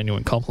gives you a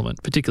genuine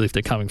compliment, particularly if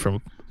they're coming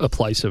from a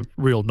place of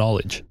real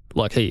knowledge,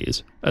 like he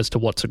is, as to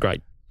what's a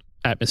great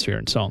atmosphere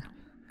and song.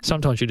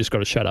 Sometimes you just got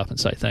to shut up and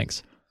say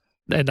thanks,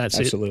 and that's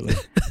absolutely.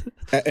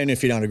 And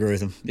if you don't agree with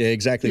them,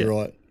 exactly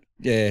right.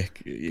 Yeah,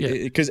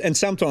 because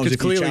sometimes if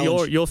clearly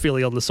your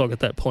feeling on the song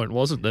at that point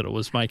wasn't that it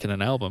was making an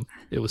album;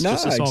 it was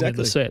just a song in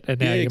the set. And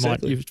now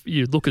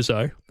you look as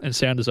though and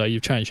sound as though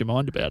you've changed your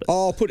mind about it.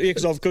 Oh,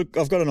 because I've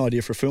got an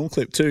idea for a film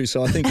clip too,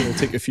 so I think it'll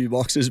tick a few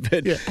boxes.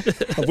 But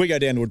we go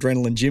down to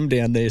Adrenaline Gym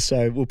down there,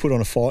 so we'll put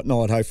on a fight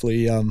night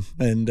hopefully, I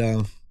don't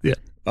know,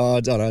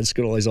 I just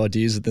got all these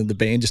ideas that then the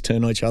band just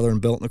turn on each other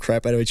and belting the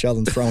crap out of each other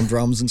and throwing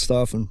drums and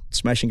stuff and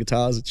smashing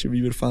guitars. It should be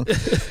a bit of fun.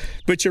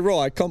 But you're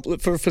right,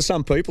 for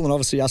some people, and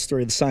obviously us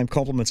three are the same,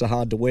 compliments are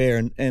hard to wear.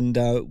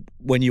 And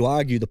when you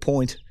argue the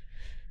point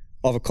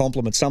of a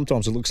compliment,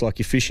 sometimes it looks like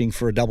you're fishing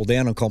for a double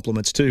down on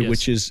compliments too,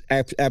 which is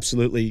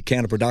absolutely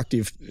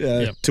counterproductive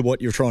to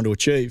what you're trying to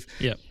achieve.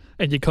 Yeah,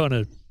 and you're kind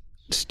of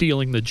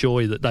stealing the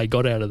joy that they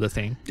got out of the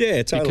thing.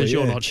 Yeah, totally. Because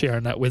you're not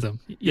sharing that with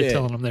them. You're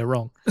telling them they're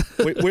wrong.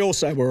 we all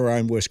say we're our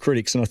own worst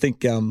critics, and I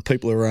think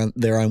people who are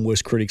their own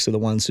worst critics are the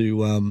ones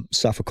who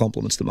suffer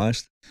compliments the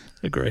most.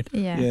 Agreed.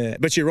 Yeah.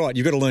 But you're right.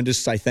 You've got to learn to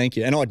say thank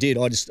you. And I did.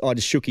 I just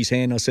shook his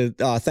hand. I said,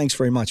 thanks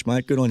very much,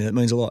 mate. Good on you. That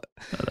means a lot.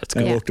 Oh, that's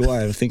and good. I walked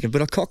away. I'm thinking,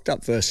 but I cocked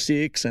up verse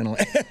 6 and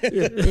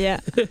Yeah.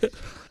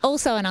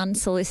 Also an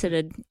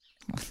unsolicited...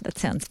 That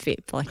sounds a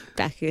bit like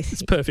back.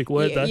 It's a perfect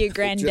word, though. Your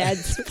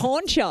granddad's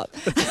pawn shop.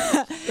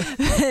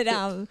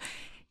 But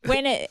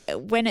when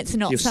it's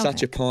not, you're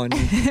such a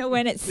pioneer.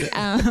 When it's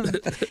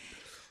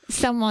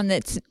someone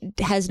that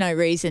has no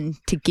reason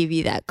to give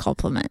you that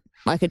compliment,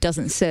 like it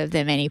doesn't serve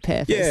them any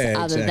purpose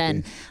other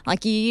than,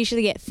 like, you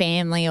usually get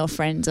family or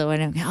friends or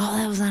whatever. Oh,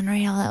 that was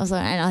unreal. That was,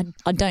 and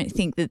I don't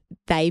think that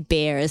they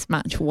bear as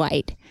much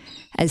weight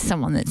as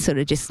someone that sort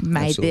of just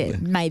made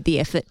the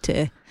effort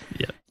to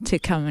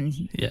come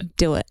and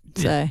do it.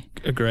 So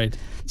agreed.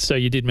 So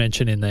you did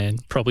mention in there,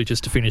 and probably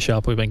just to finish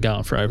up, we've been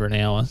going for over an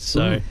hour.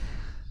 So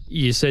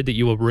you said that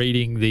you were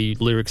reading the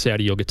lyrics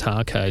out of your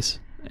guitar case,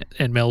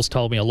 and Mel's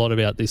told me a lot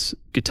about this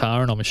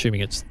guitar, and I'm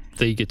assuming it's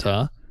the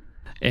guitar.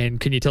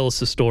 And can you tell us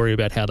the story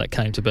about how that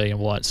came to be and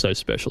why it's so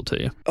special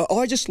to you?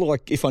 I just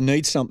like, if I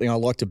need something, I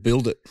like to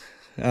build it.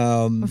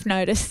 I've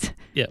noticed.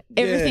 Yeah.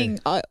 Everything.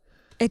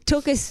 It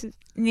took us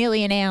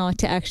nearly an hour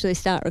to actually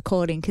start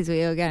recording because we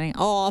were going,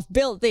 I've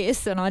built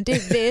this and I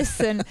did this.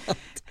 And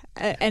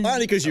And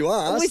Only because you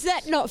asked. was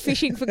that not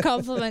fishing for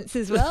compliments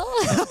as well?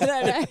 I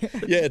don't know.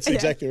 Yeah, it's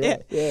exactly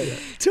right. Yeah.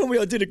 Tell me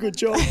I did a good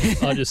job.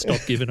 I just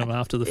stopped giving them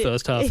after the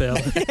first half hour.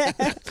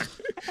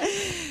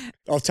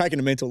 I've taken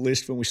a mental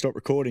list when we stop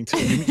recording too.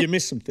 You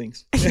missed some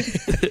things.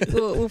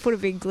 We'll put a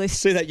big list.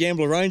 See that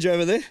Yambler Range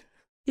over there?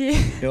 Yeah.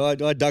 You know,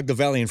 I dug the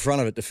valley in front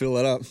of it to fill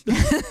that up.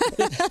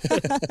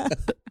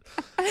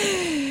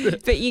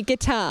 But your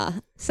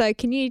guitar. So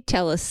can you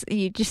tell us,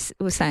 you just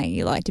were saying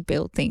you like to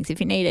build things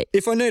if you need it.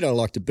 If I need it, I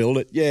like to build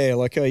it. Yeah,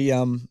 like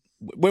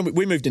when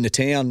we moved into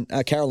town,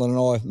 Carolyn and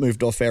I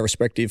moved off our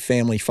respective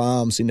family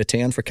farms into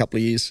town for a couple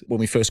of years when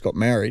we first got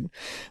married.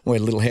 We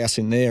had a little house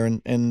in there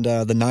and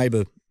the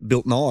neighbour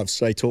built knives.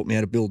 So he taught me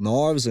how to build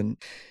knives, and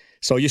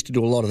so I used to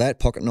do a lot of that,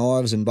 pocket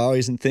knives and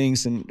bowies and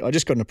things, and I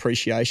just got an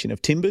appreciation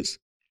of timbers.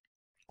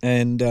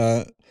 And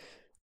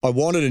I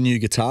wanted a new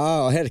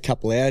guitar. I had a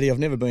couple out here. I've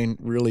never been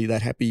really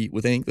that happy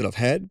with anything that I've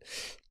had.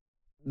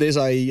 There's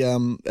a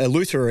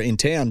Luther in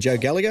town, Joe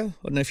Gallagher.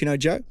 I don't know if you know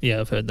Joe.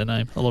 Yeah, I've heard the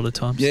name a lot of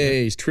times. Yeah,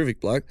 he's a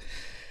terrific bloke.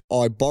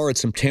 I borrowed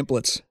some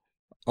templates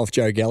of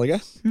Joe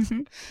Gallagher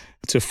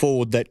to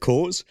forward that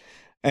cause.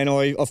 And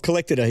I've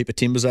collected a heap of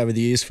timbers over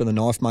the years for the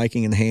knife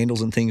making and the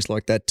handles and things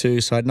like that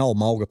too. So I had an old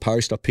Mulga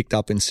post I picked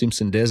up in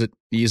Simpson Desert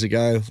years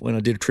ago when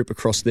I did a trip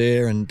across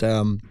there, and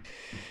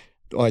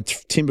I had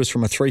timbers from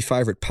my three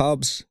favourite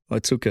pubs. I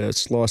took a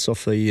slice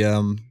off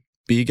the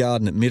beer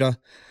garden at Midder,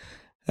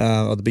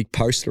 the big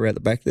poster out the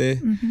back there.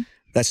 Mm-hmm.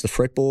 That's the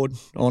fretboard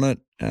on it.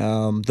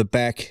 The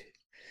back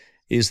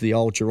is the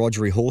old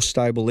Gerodgery horse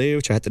stable there,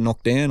 which I had to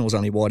knock down. It was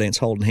only white ants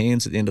holding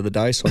hands at the end of the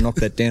day, so I knocked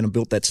that down and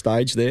built that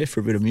stage there for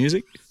a bit of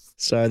music.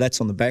 So that's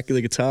on the back of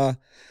the guitar.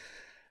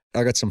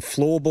 I got some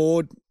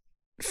floorboard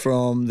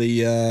from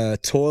the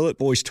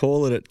boys'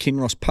 toilet at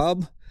Kinross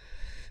Pub.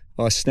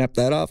 I snapped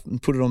that up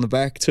and put it on the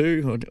back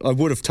too. I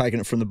would have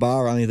taken it from the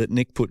bar, only that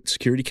Nick put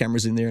security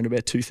cameras in there in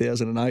about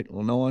 2008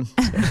 or 9.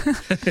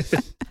 So.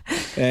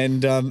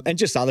 and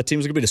just other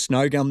timbers. A bit of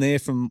snow gum there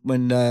from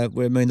when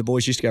where me and the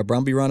boys used to go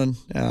Brumby running.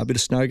 A bit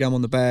of snow gum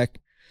on the back.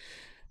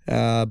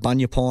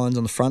 Bunya pines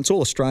on the front. It's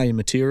all Australian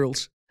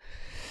materials.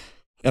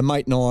 A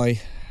mate and I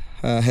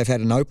have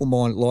had an opal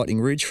mine at Lightning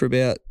Ridge for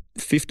about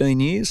 15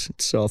 years.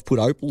 So I've put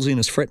opals in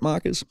as fret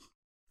markers.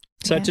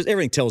 So just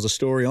everything tells a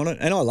story on it,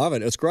 and I love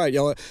it. It's great. You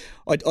know,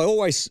 I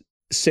always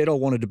said I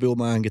wanted to build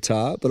my own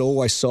guitar, but I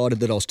always cited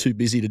that I was too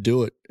busy to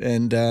do it.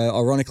 And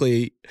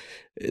ironically,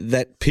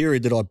 that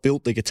period that I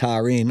built the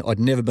guitar in, I'd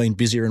never been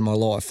busier in my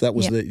life. That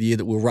was the year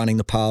that we were running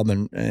the pub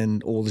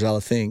and all these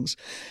other things.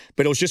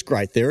 But it was just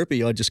great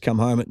therapy. I'd just come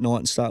home at night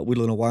and start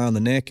whittling away on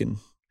the neck, and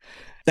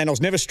I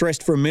was never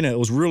stressed for a minute. It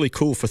was really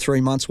cool for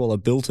 3 months while I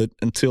built it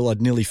until I'd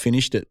nearly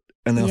finished it.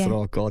 And then I thought,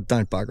 oh, God,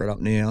 don't bugger it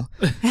up now.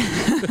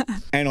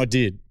 And I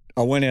did.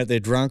 I went out there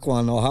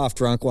half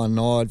drunk one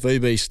night,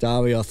 VB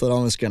Starby. I thought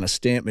I was going to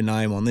stamp my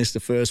name on this,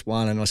 the first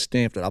one, and I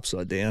stamped it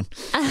upside down.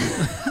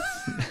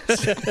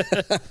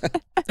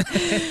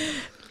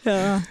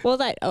 Well,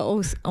 that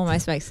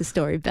almost makes the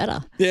story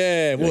better.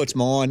 Yeah, well, it's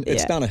mine.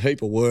 It's done a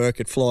heap of work.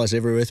 It flies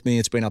everywhere with me.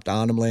 It's been up to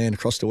Arnhem Land,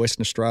 across to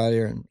Western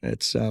Australia, and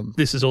it's...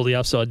 This is all the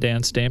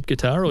upside-down stamp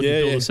guitar, or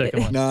did you build a second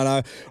one?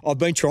 No. I've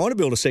been trying to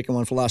build a second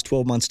one for the last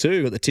 12 months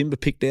too. Got the timber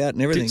picked out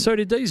and everything. So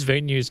did these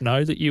venues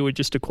know that you were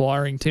just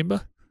acquiring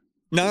timber?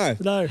 No.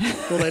 Well,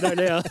 they don't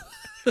now.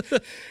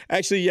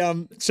 Actually,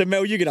 so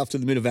Mel, you get up to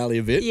the Midder Valley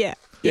a bit. Yeah.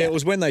 Yeah, it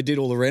was when they did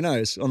all the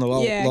renos on the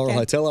Laurel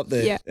Hotel up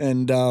there. Yeah.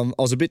 And I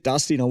was a bit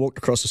dusty and I walked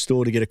across the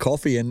store to get a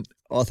coffee, and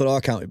I thought, I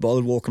can't be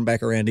bothered walking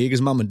back around here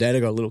because Mum and Dad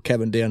have got a little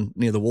cabin down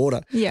near the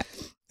water. Yeah.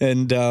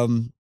 And I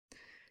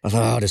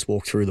thought, I'll just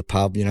walk through the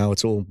pub,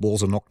 it's all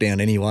walls are knocked down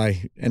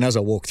anyway. And as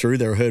I walked through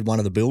there, I heard one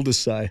of the builders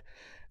say,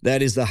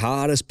 "That is the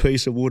hardest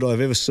piece of wood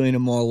I've ever seen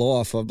in my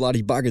life. I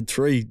bloody buggered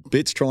 3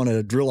 bits trying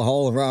to drill a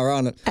hole and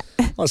run it."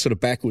 I sort of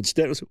backward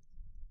stepped.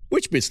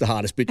 Which bit's the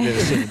hardest bit you've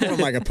ever seen? I'll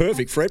make a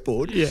perfect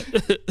fretboard. Yeah.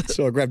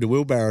 So I grabbed a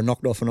wheelbarrow and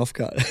knocked off an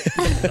offcut.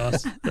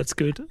 Nice. That's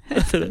good.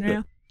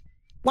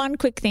 One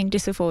quick thing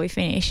just before we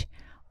finish.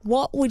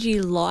 What would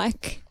you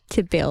like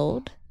to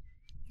build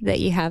that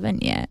you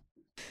haven't yet?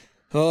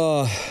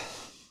 Oh,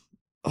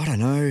 I don't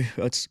know.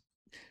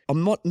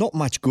 I'm not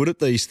much good at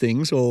these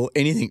things or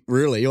anything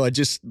really. I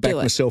just back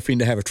myself in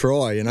to have a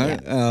try,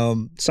 Yeah.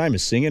 Same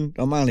as singing.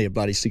 I'm only a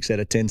bloody 6 out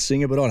of 10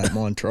 singer, but I don't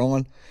mind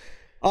trying.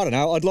 I don't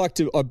know. I'd like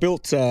to. I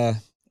bought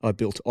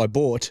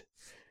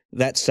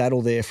that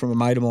saddle there from a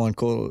mate of mine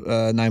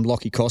named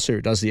Lockie Cosser,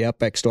 who does the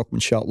Outback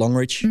Stockman Show at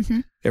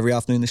Longreach every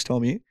afternoon this time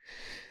of year.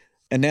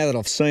 And now that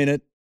I've seen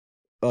it,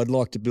 I'd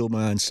like to build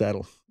my own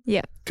saddle.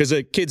 Yeah. Because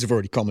the kids have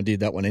already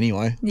commandeered that one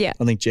anyway. Yeah.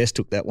 I think Jess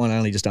took that one,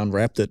 only just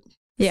unwrapped it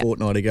a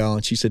fortnight ago,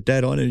 and she said,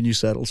 "Dad, I need a new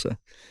saddle." So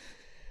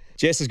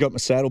Jess has got my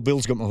saddle,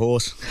 Bill's got my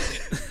horse.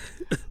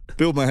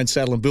 Build my own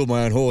saddle and build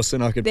my own horse,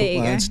 and I could put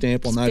my own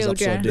stamp on those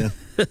upside down.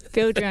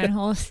 Build your own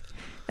horse.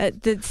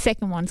 The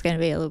second one's going to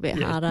be a little bit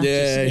harder.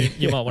 Yeah.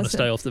 You might want to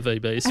stay off the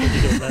VBs when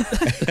you're doing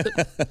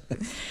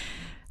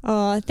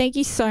that. Thank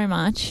you so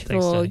much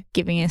for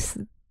giving us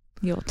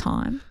your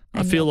time.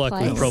 I feel like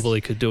we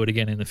probably could do it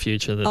again in the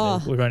future.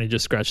 We've only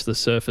just scratched the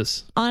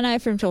surface. I know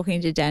from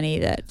talking to Danny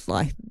that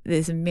like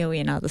there's a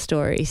million other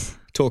stories.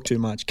 Talk too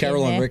much.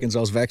 Caroline reckons I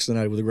was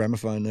vaccinated with a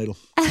gramophone needle.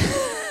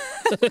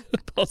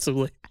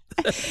 Possibly.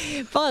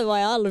 By the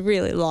way, I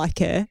really like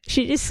her.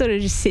 She just sort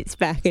of just sits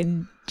back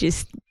and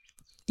just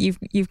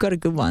you've got a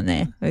good one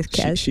there with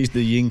Kaz. She's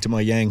the yin to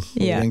my yang.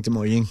 Yeah. Yang to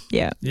my yin.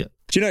 Yeah. Yeah.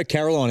 Do you know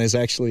Caroline is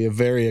actually a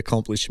very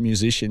accomplished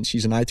musician?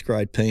 She's an 8th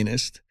grade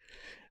pianist,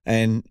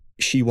 and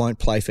she won't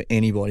play for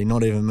anybody,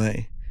 not even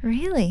me.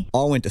 Really?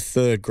 I went to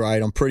 3rd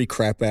grade. I'm pretty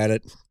crap at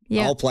it.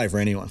 Yeah. I'll play for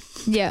anyone.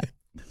 Yeah.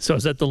 So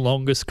is that the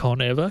longest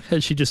con ever?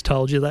 Has she just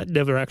told you that?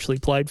 Never actually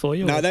played for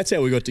you? No, or? that's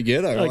how we got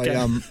together.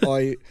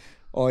 Okay.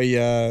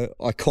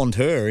 I conned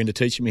her into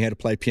teaching me how to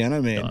play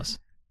piano, man. Nice.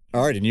 I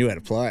already knew how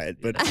to play it,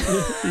 but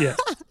Yeah.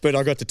 but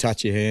I got to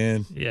touch your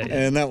hand, Yeah.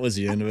 and that was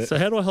the end of it. So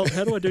how do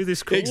I do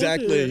this chord?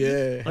 Exactly,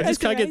 yeah. I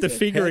just can't get the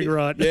fingering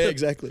right. Yeah,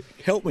 exactly.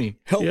 Help me.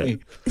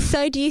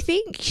 So do you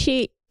think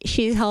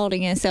she's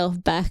holding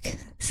herself back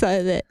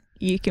so that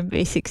you can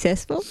be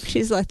successful?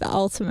 She's like the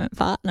ultimate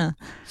partner.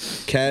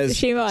 Kaz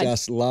She might-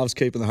 just loves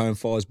keeping the home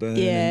fires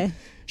burning. Yeah.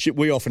 And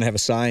we often have a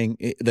saying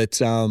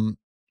that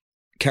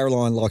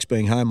Caroline likes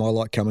being home, I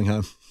like coming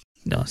home.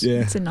 Nice. Yeah.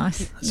 It's a nice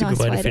That's a good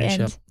way to finish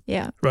end. up.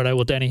 Yeah. Righto.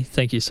 Well, Danny,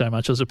 thank you so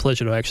much. It was a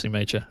pleasure to actually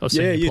meet you. I've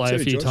seen you play too, a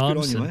few Josh. times.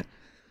 Good on you, and- mate.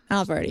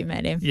 I've already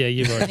met him. Yeah,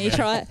 you've And already.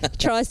 he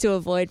tries to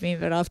avoid me,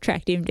 but I've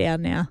tracked him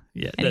down now.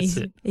 Yeah, And that's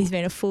it. he's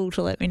been a fool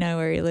to let me know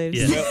where he lives.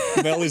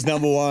 Yeah. Mel is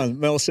number one.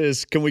 Mel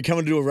says, can we come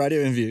and do a radio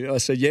interview? I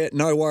said, yeah,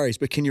 no worries,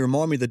 but can you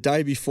remind me the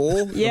day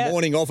before, Yeah. the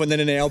morning off, and then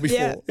an hour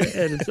before? Yeah.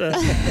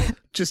 And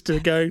just to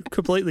go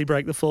completely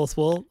break the fourth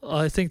wall,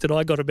 I think that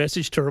I got a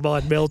message to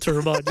remind Mel to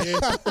remind you.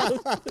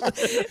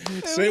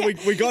 See,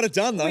 we got it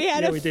done, though. We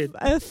had Yeah, we did.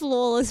 a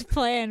flawless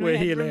plan. We're We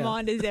had here now.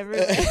 reminders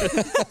everywhere.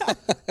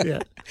 Yeah.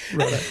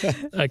 Right.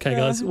 Okay,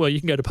 guys. Well, you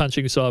can go to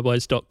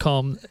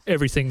punchingsideways.com.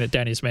 Everything that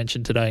Danny's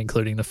mentioned today,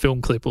 including the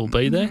film clip, will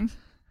be there.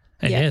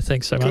 And Yeah.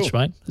 thanks so much,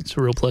 mate. It's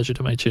a real pleasure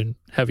to meet you and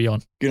have you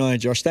on. Good on you,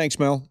 Josh. Thanks,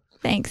 Mel.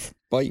 Thanks.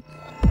 Bye.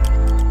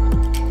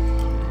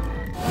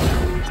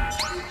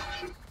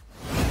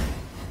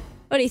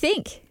 What do you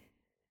think?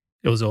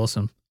 It was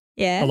awesome.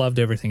 Yeah. I loved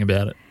everything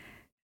about it.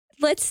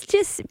 Let's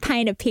just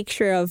paint a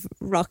picture of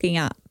rocking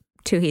up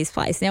to his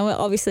place. Now, we're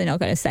obviously not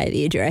going to say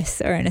the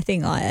address or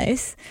anything like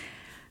this,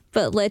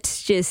 but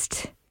let's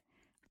just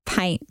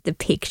paint the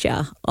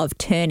picture of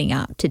turning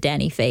up to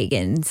Danny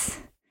Fegan's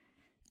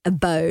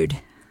abode.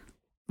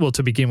 Well,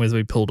 to begin with,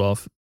 we pulled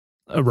off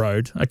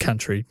a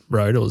country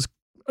road. It was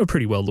a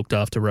pretty well looked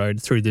after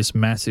road through this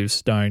massive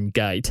stone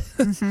gate.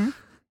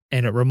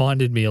 And it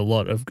reminded me a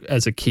lot of,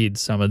 as a kid,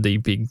 some of the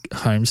big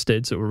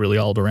homesteads that were really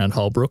old around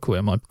Holbrook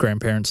where my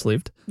grandparents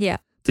lived. Yeah.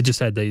 They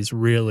just had these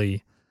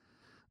really,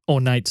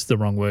 ornate's the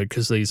wrong word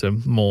because these are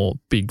more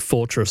big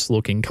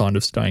fortress-looking kind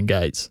of stone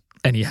gates.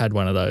 And he had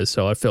one of those,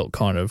 so I felt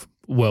kind of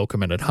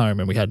welcome and at home,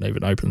 and we hadn't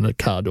even opened the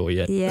car door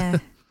yet. Yeah.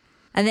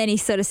 And then he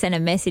sort of sent a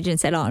message and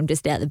said, I'm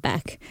just out the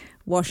back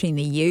washing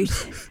the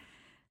ute.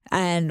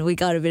 And we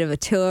got a bit of a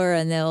tour,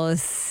 and there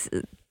was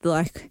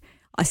like,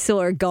 I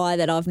saw a guy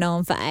that I've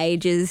known for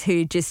ages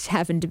who just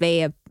happened to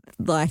be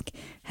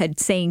had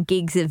seen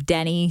gigs of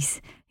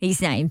Danny's.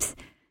 His name's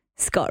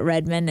Scott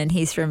Redmond, and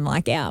he's from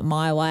like out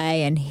my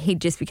way, and he'd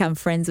just become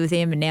friends with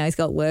him, and now he's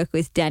got work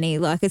with Danny.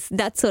 Like, it's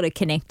that sort of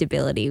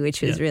connectability,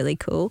 which was really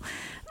cool.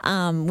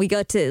 We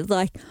got to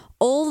like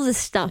all the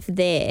stuff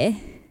there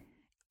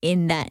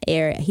in that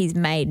area he's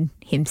made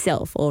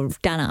himself or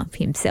done up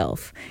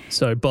himself.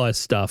 So by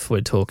stuff,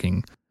 we're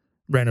talking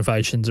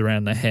renovations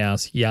around the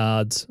house,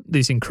 yards,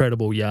 these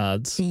incredible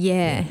yards.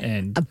 Yeah.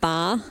 And A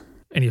bar.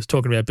 he was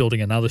talking about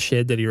building another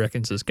shed that he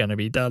reckons is going to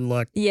be done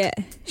like. Yeah.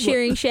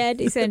 Shearing shed.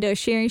 He's going to do a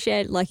shearing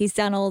shed. Like, he's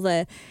done all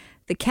the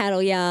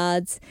cattle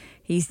yards.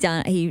 He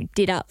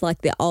did up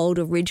like the old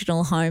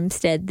original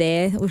homestead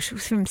there, which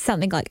was from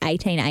something like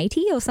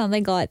 1880 or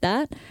something like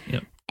that.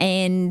 Yep.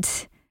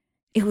 And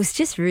it was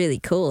just really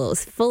cool. It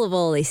was full of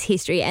all this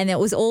history. And it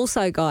was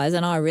also, guys,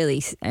 and I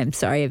really am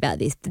sorry about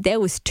this, but there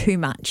was too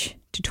much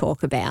to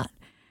talk about.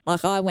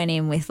 Like, I went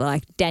in with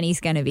like,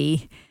 Danny's going to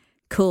be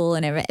cool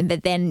and everything,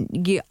 but then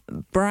your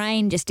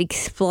brain just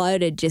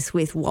exploded just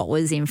with what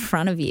was in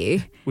front of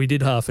you. We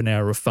did half an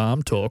hour of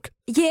farm talk.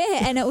 Yeah,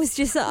 and it was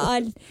just,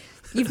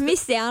 you've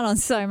missed out on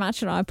so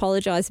much, and I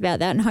apologise about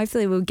that, and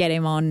hopefully we'll get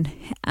him on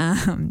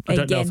I don't know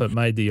again. if it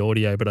made the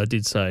audio, but I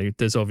did say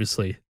there's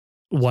obviously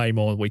way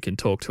more we can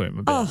talk to him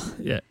about. Oh,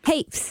 yeah.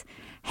 Heaps.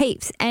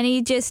 And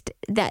he just,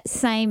 that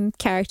same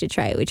character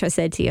trait, which I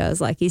said to you, I was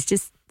like, he's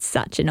just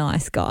such a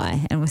nice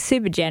guy and was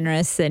super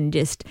generous and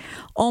just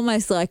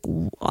almost like,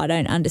 I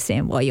don't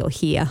understand why you're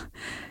here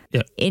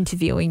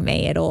interviewing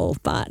me at all,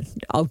 but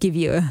I'll give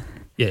you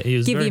He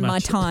was very my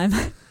much, time.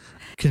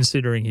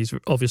 considering he's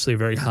obviously a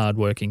very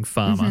hardworking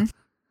farmer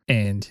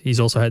and he's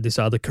also had this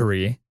other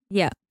career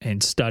Yeah.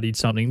 and studied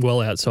something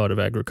well outside of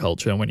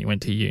agriculture when he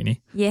went to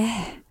uni.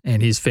 Yeah.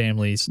 And his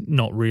family's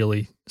not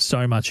really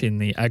so much in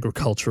the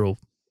agricultural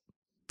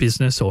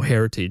business or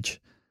heritage.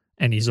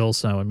 and he's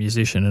also a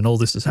musician, and all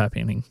this is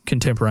happening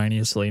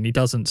contemporaneously, and he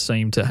doesn't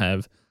seem to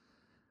have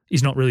 –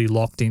 he's not really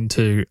locked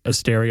into a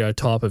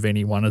stereotype of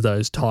any one of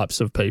those types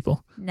of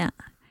people. No.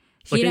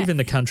 Like even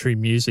the country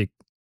music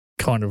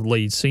kind of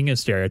lead singer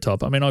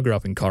stereotype. I mean, I grew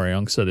up in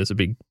Corryong, so there's a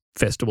big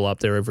festival up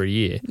there every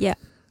year. Yeah.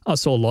 I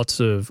saw lots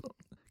of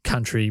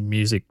country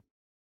music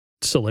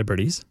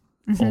celebrities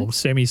or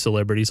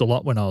semi-celebrities a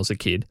lot when I was a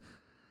kid,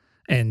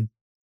 and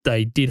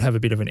they did have a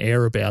bit of an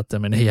air about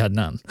them, and he had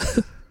none.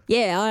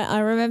 Yeah, I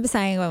remember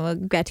saying when we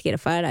were about to get a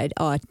photo,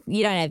 oh,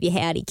 you don't have your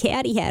howdy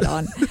cowdy hat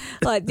on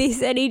like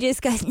this. And he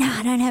just goes, no,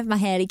 I don't have my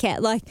howdy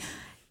cat. Like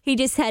he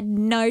just had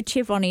no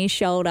chip on his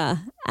shoulder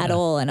at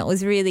all. And it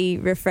was really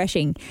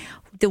refreshing.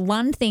 The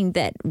one thing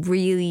that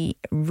really,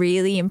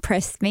 really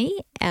impressed me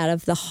out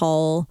of the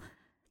whole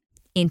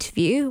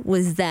interview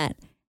was that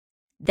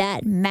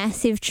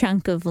massive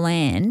chunk of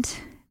land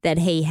that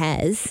he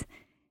has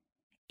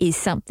is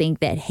something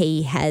that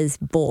he has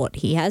bought.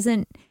 He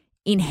hasn't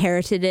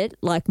inherited it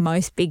like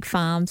most big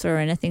farms or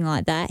anything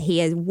like that. He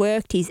has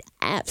worked his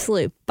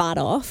absolute butt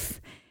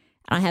off.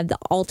 I have the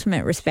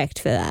ultimate respect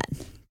for that,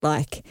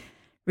 like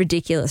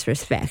ridiculous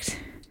respect.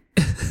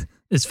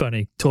 It's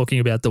funny, talking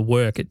about the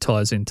work, it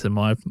ties into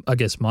my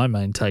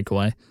main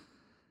takeaway,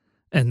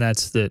 and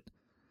that's that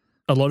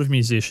a lot of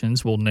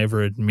musicians will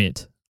never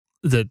admit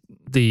that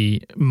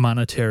the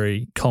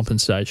monetary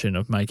compensation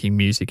of making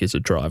music is a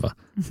driver.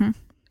 Mm-hmm.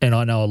 And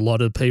I know a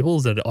lot of people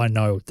that I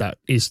know that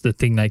is the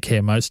thing they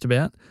care most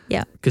about.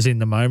 Yeah. Because in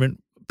the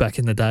moment, back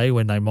in the day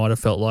when they might have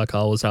felt like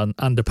I was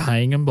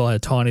underpaying them by a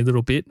tiny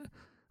little bit,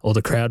 or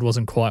the crowd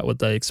wasn't quite what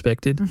they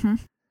expected,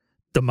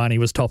 the money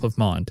was top of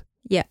mind.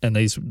 Yeah. And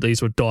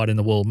these were dyed in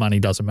the wool, money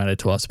doesn't matter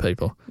to us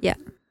people. Yeah.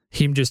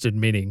 Him just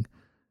admitting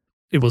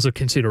it was a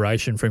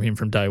consideration from him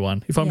from day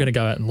one. If I'm going to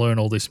go out and learn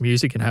all this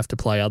music and have to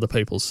play other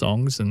people's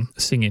songs and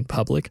sing in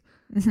public,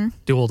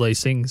 do all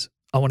these things,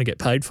 I want to get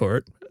paid for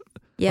it.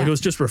 Yeah. Like it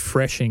was just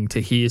refreshing to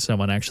hear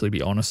someone actually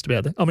be honest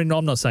about it. I mean,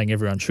 I'm not saying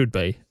everyone should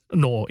be,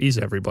 nor is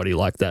everybody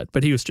like that,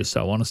 but he was just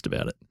so honest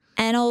about it.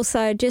 And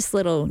also just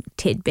little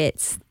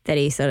tidbits that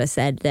he sort of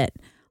said that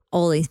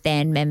all his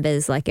band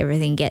members, like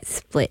everything gets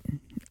split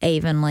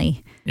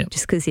evenly. Yep.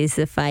 Just because he's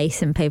the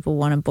face and people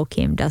want to book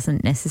him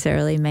doesn't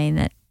necessarily mean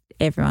that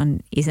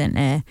everyone isn't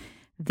a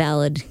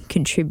valid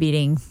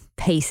contributing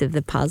piece of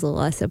the puzzle,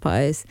 I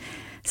suppose.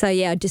 So,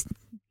 yeah, just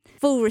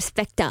full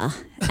respecter.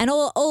 And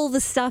all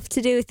the stuff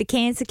to do with the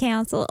Cancer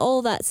Council,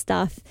 all that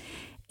stuff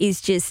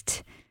is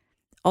just,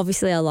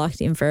 obviously I liked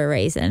him for a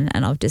reason,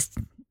 and I've just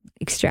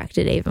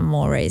extracted even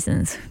more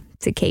reasons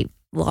to keep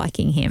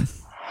liking him.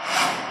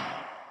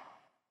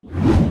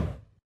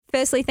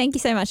 Firstly, thank you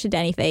so much to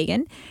Danny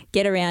Fegan.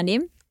 Get around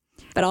him.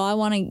 But I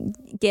want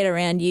to get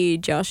around you,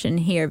 Josh, and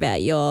hear about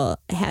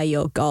how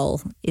your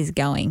goal is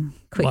going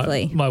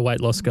quickly. My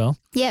weight loss goal?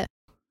 Yeah.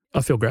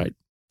 I feel great.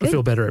 Good. I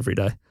feel better every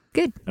day.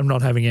 Good. I'm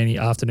not having any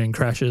afternoon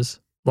crashes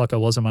like I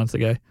was a month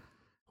ago,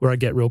 where I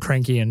get real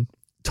cranky and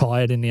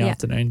tired in the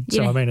afternoon.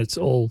 So, I mean, it's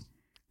all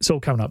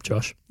coming up,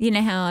 Josh. You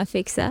know how I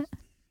fix that?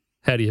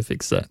 How do you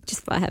fix that?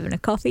 Just by having a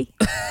coffee.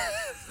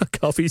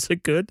 Coffees are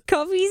good.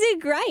 Coffees are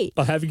great.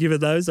 I haven't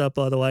given those up,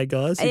 by the way,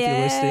 guys, if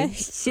you're listening.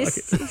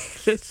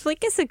 Just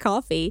flick us a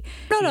coffee.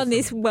 Not on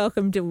this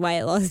welcome to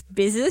weight loss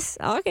business.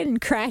 I can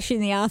crash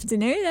in the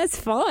afternoon. That's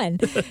fine.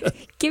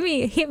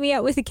 Hit me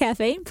up with the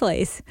caffeine,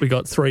 please. We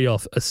got 3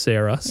 off a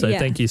Sarah. So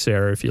thank you,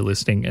 Sarah, if you're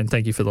listening. And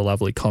thank you for the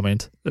lovely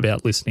comment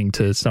about listening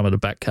to some of the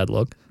back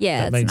catalogue.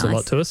 Yeah, that means a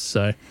lot to us.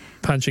 So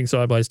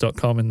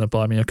punchingsideways.com and the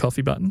buy me a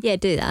coffee button. Yeah,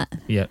 do that.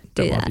 Yeah,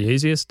 that might be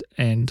easiest.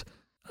 And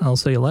I'll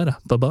see you later.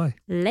 Bye-bye.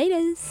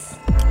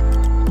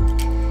 Laters.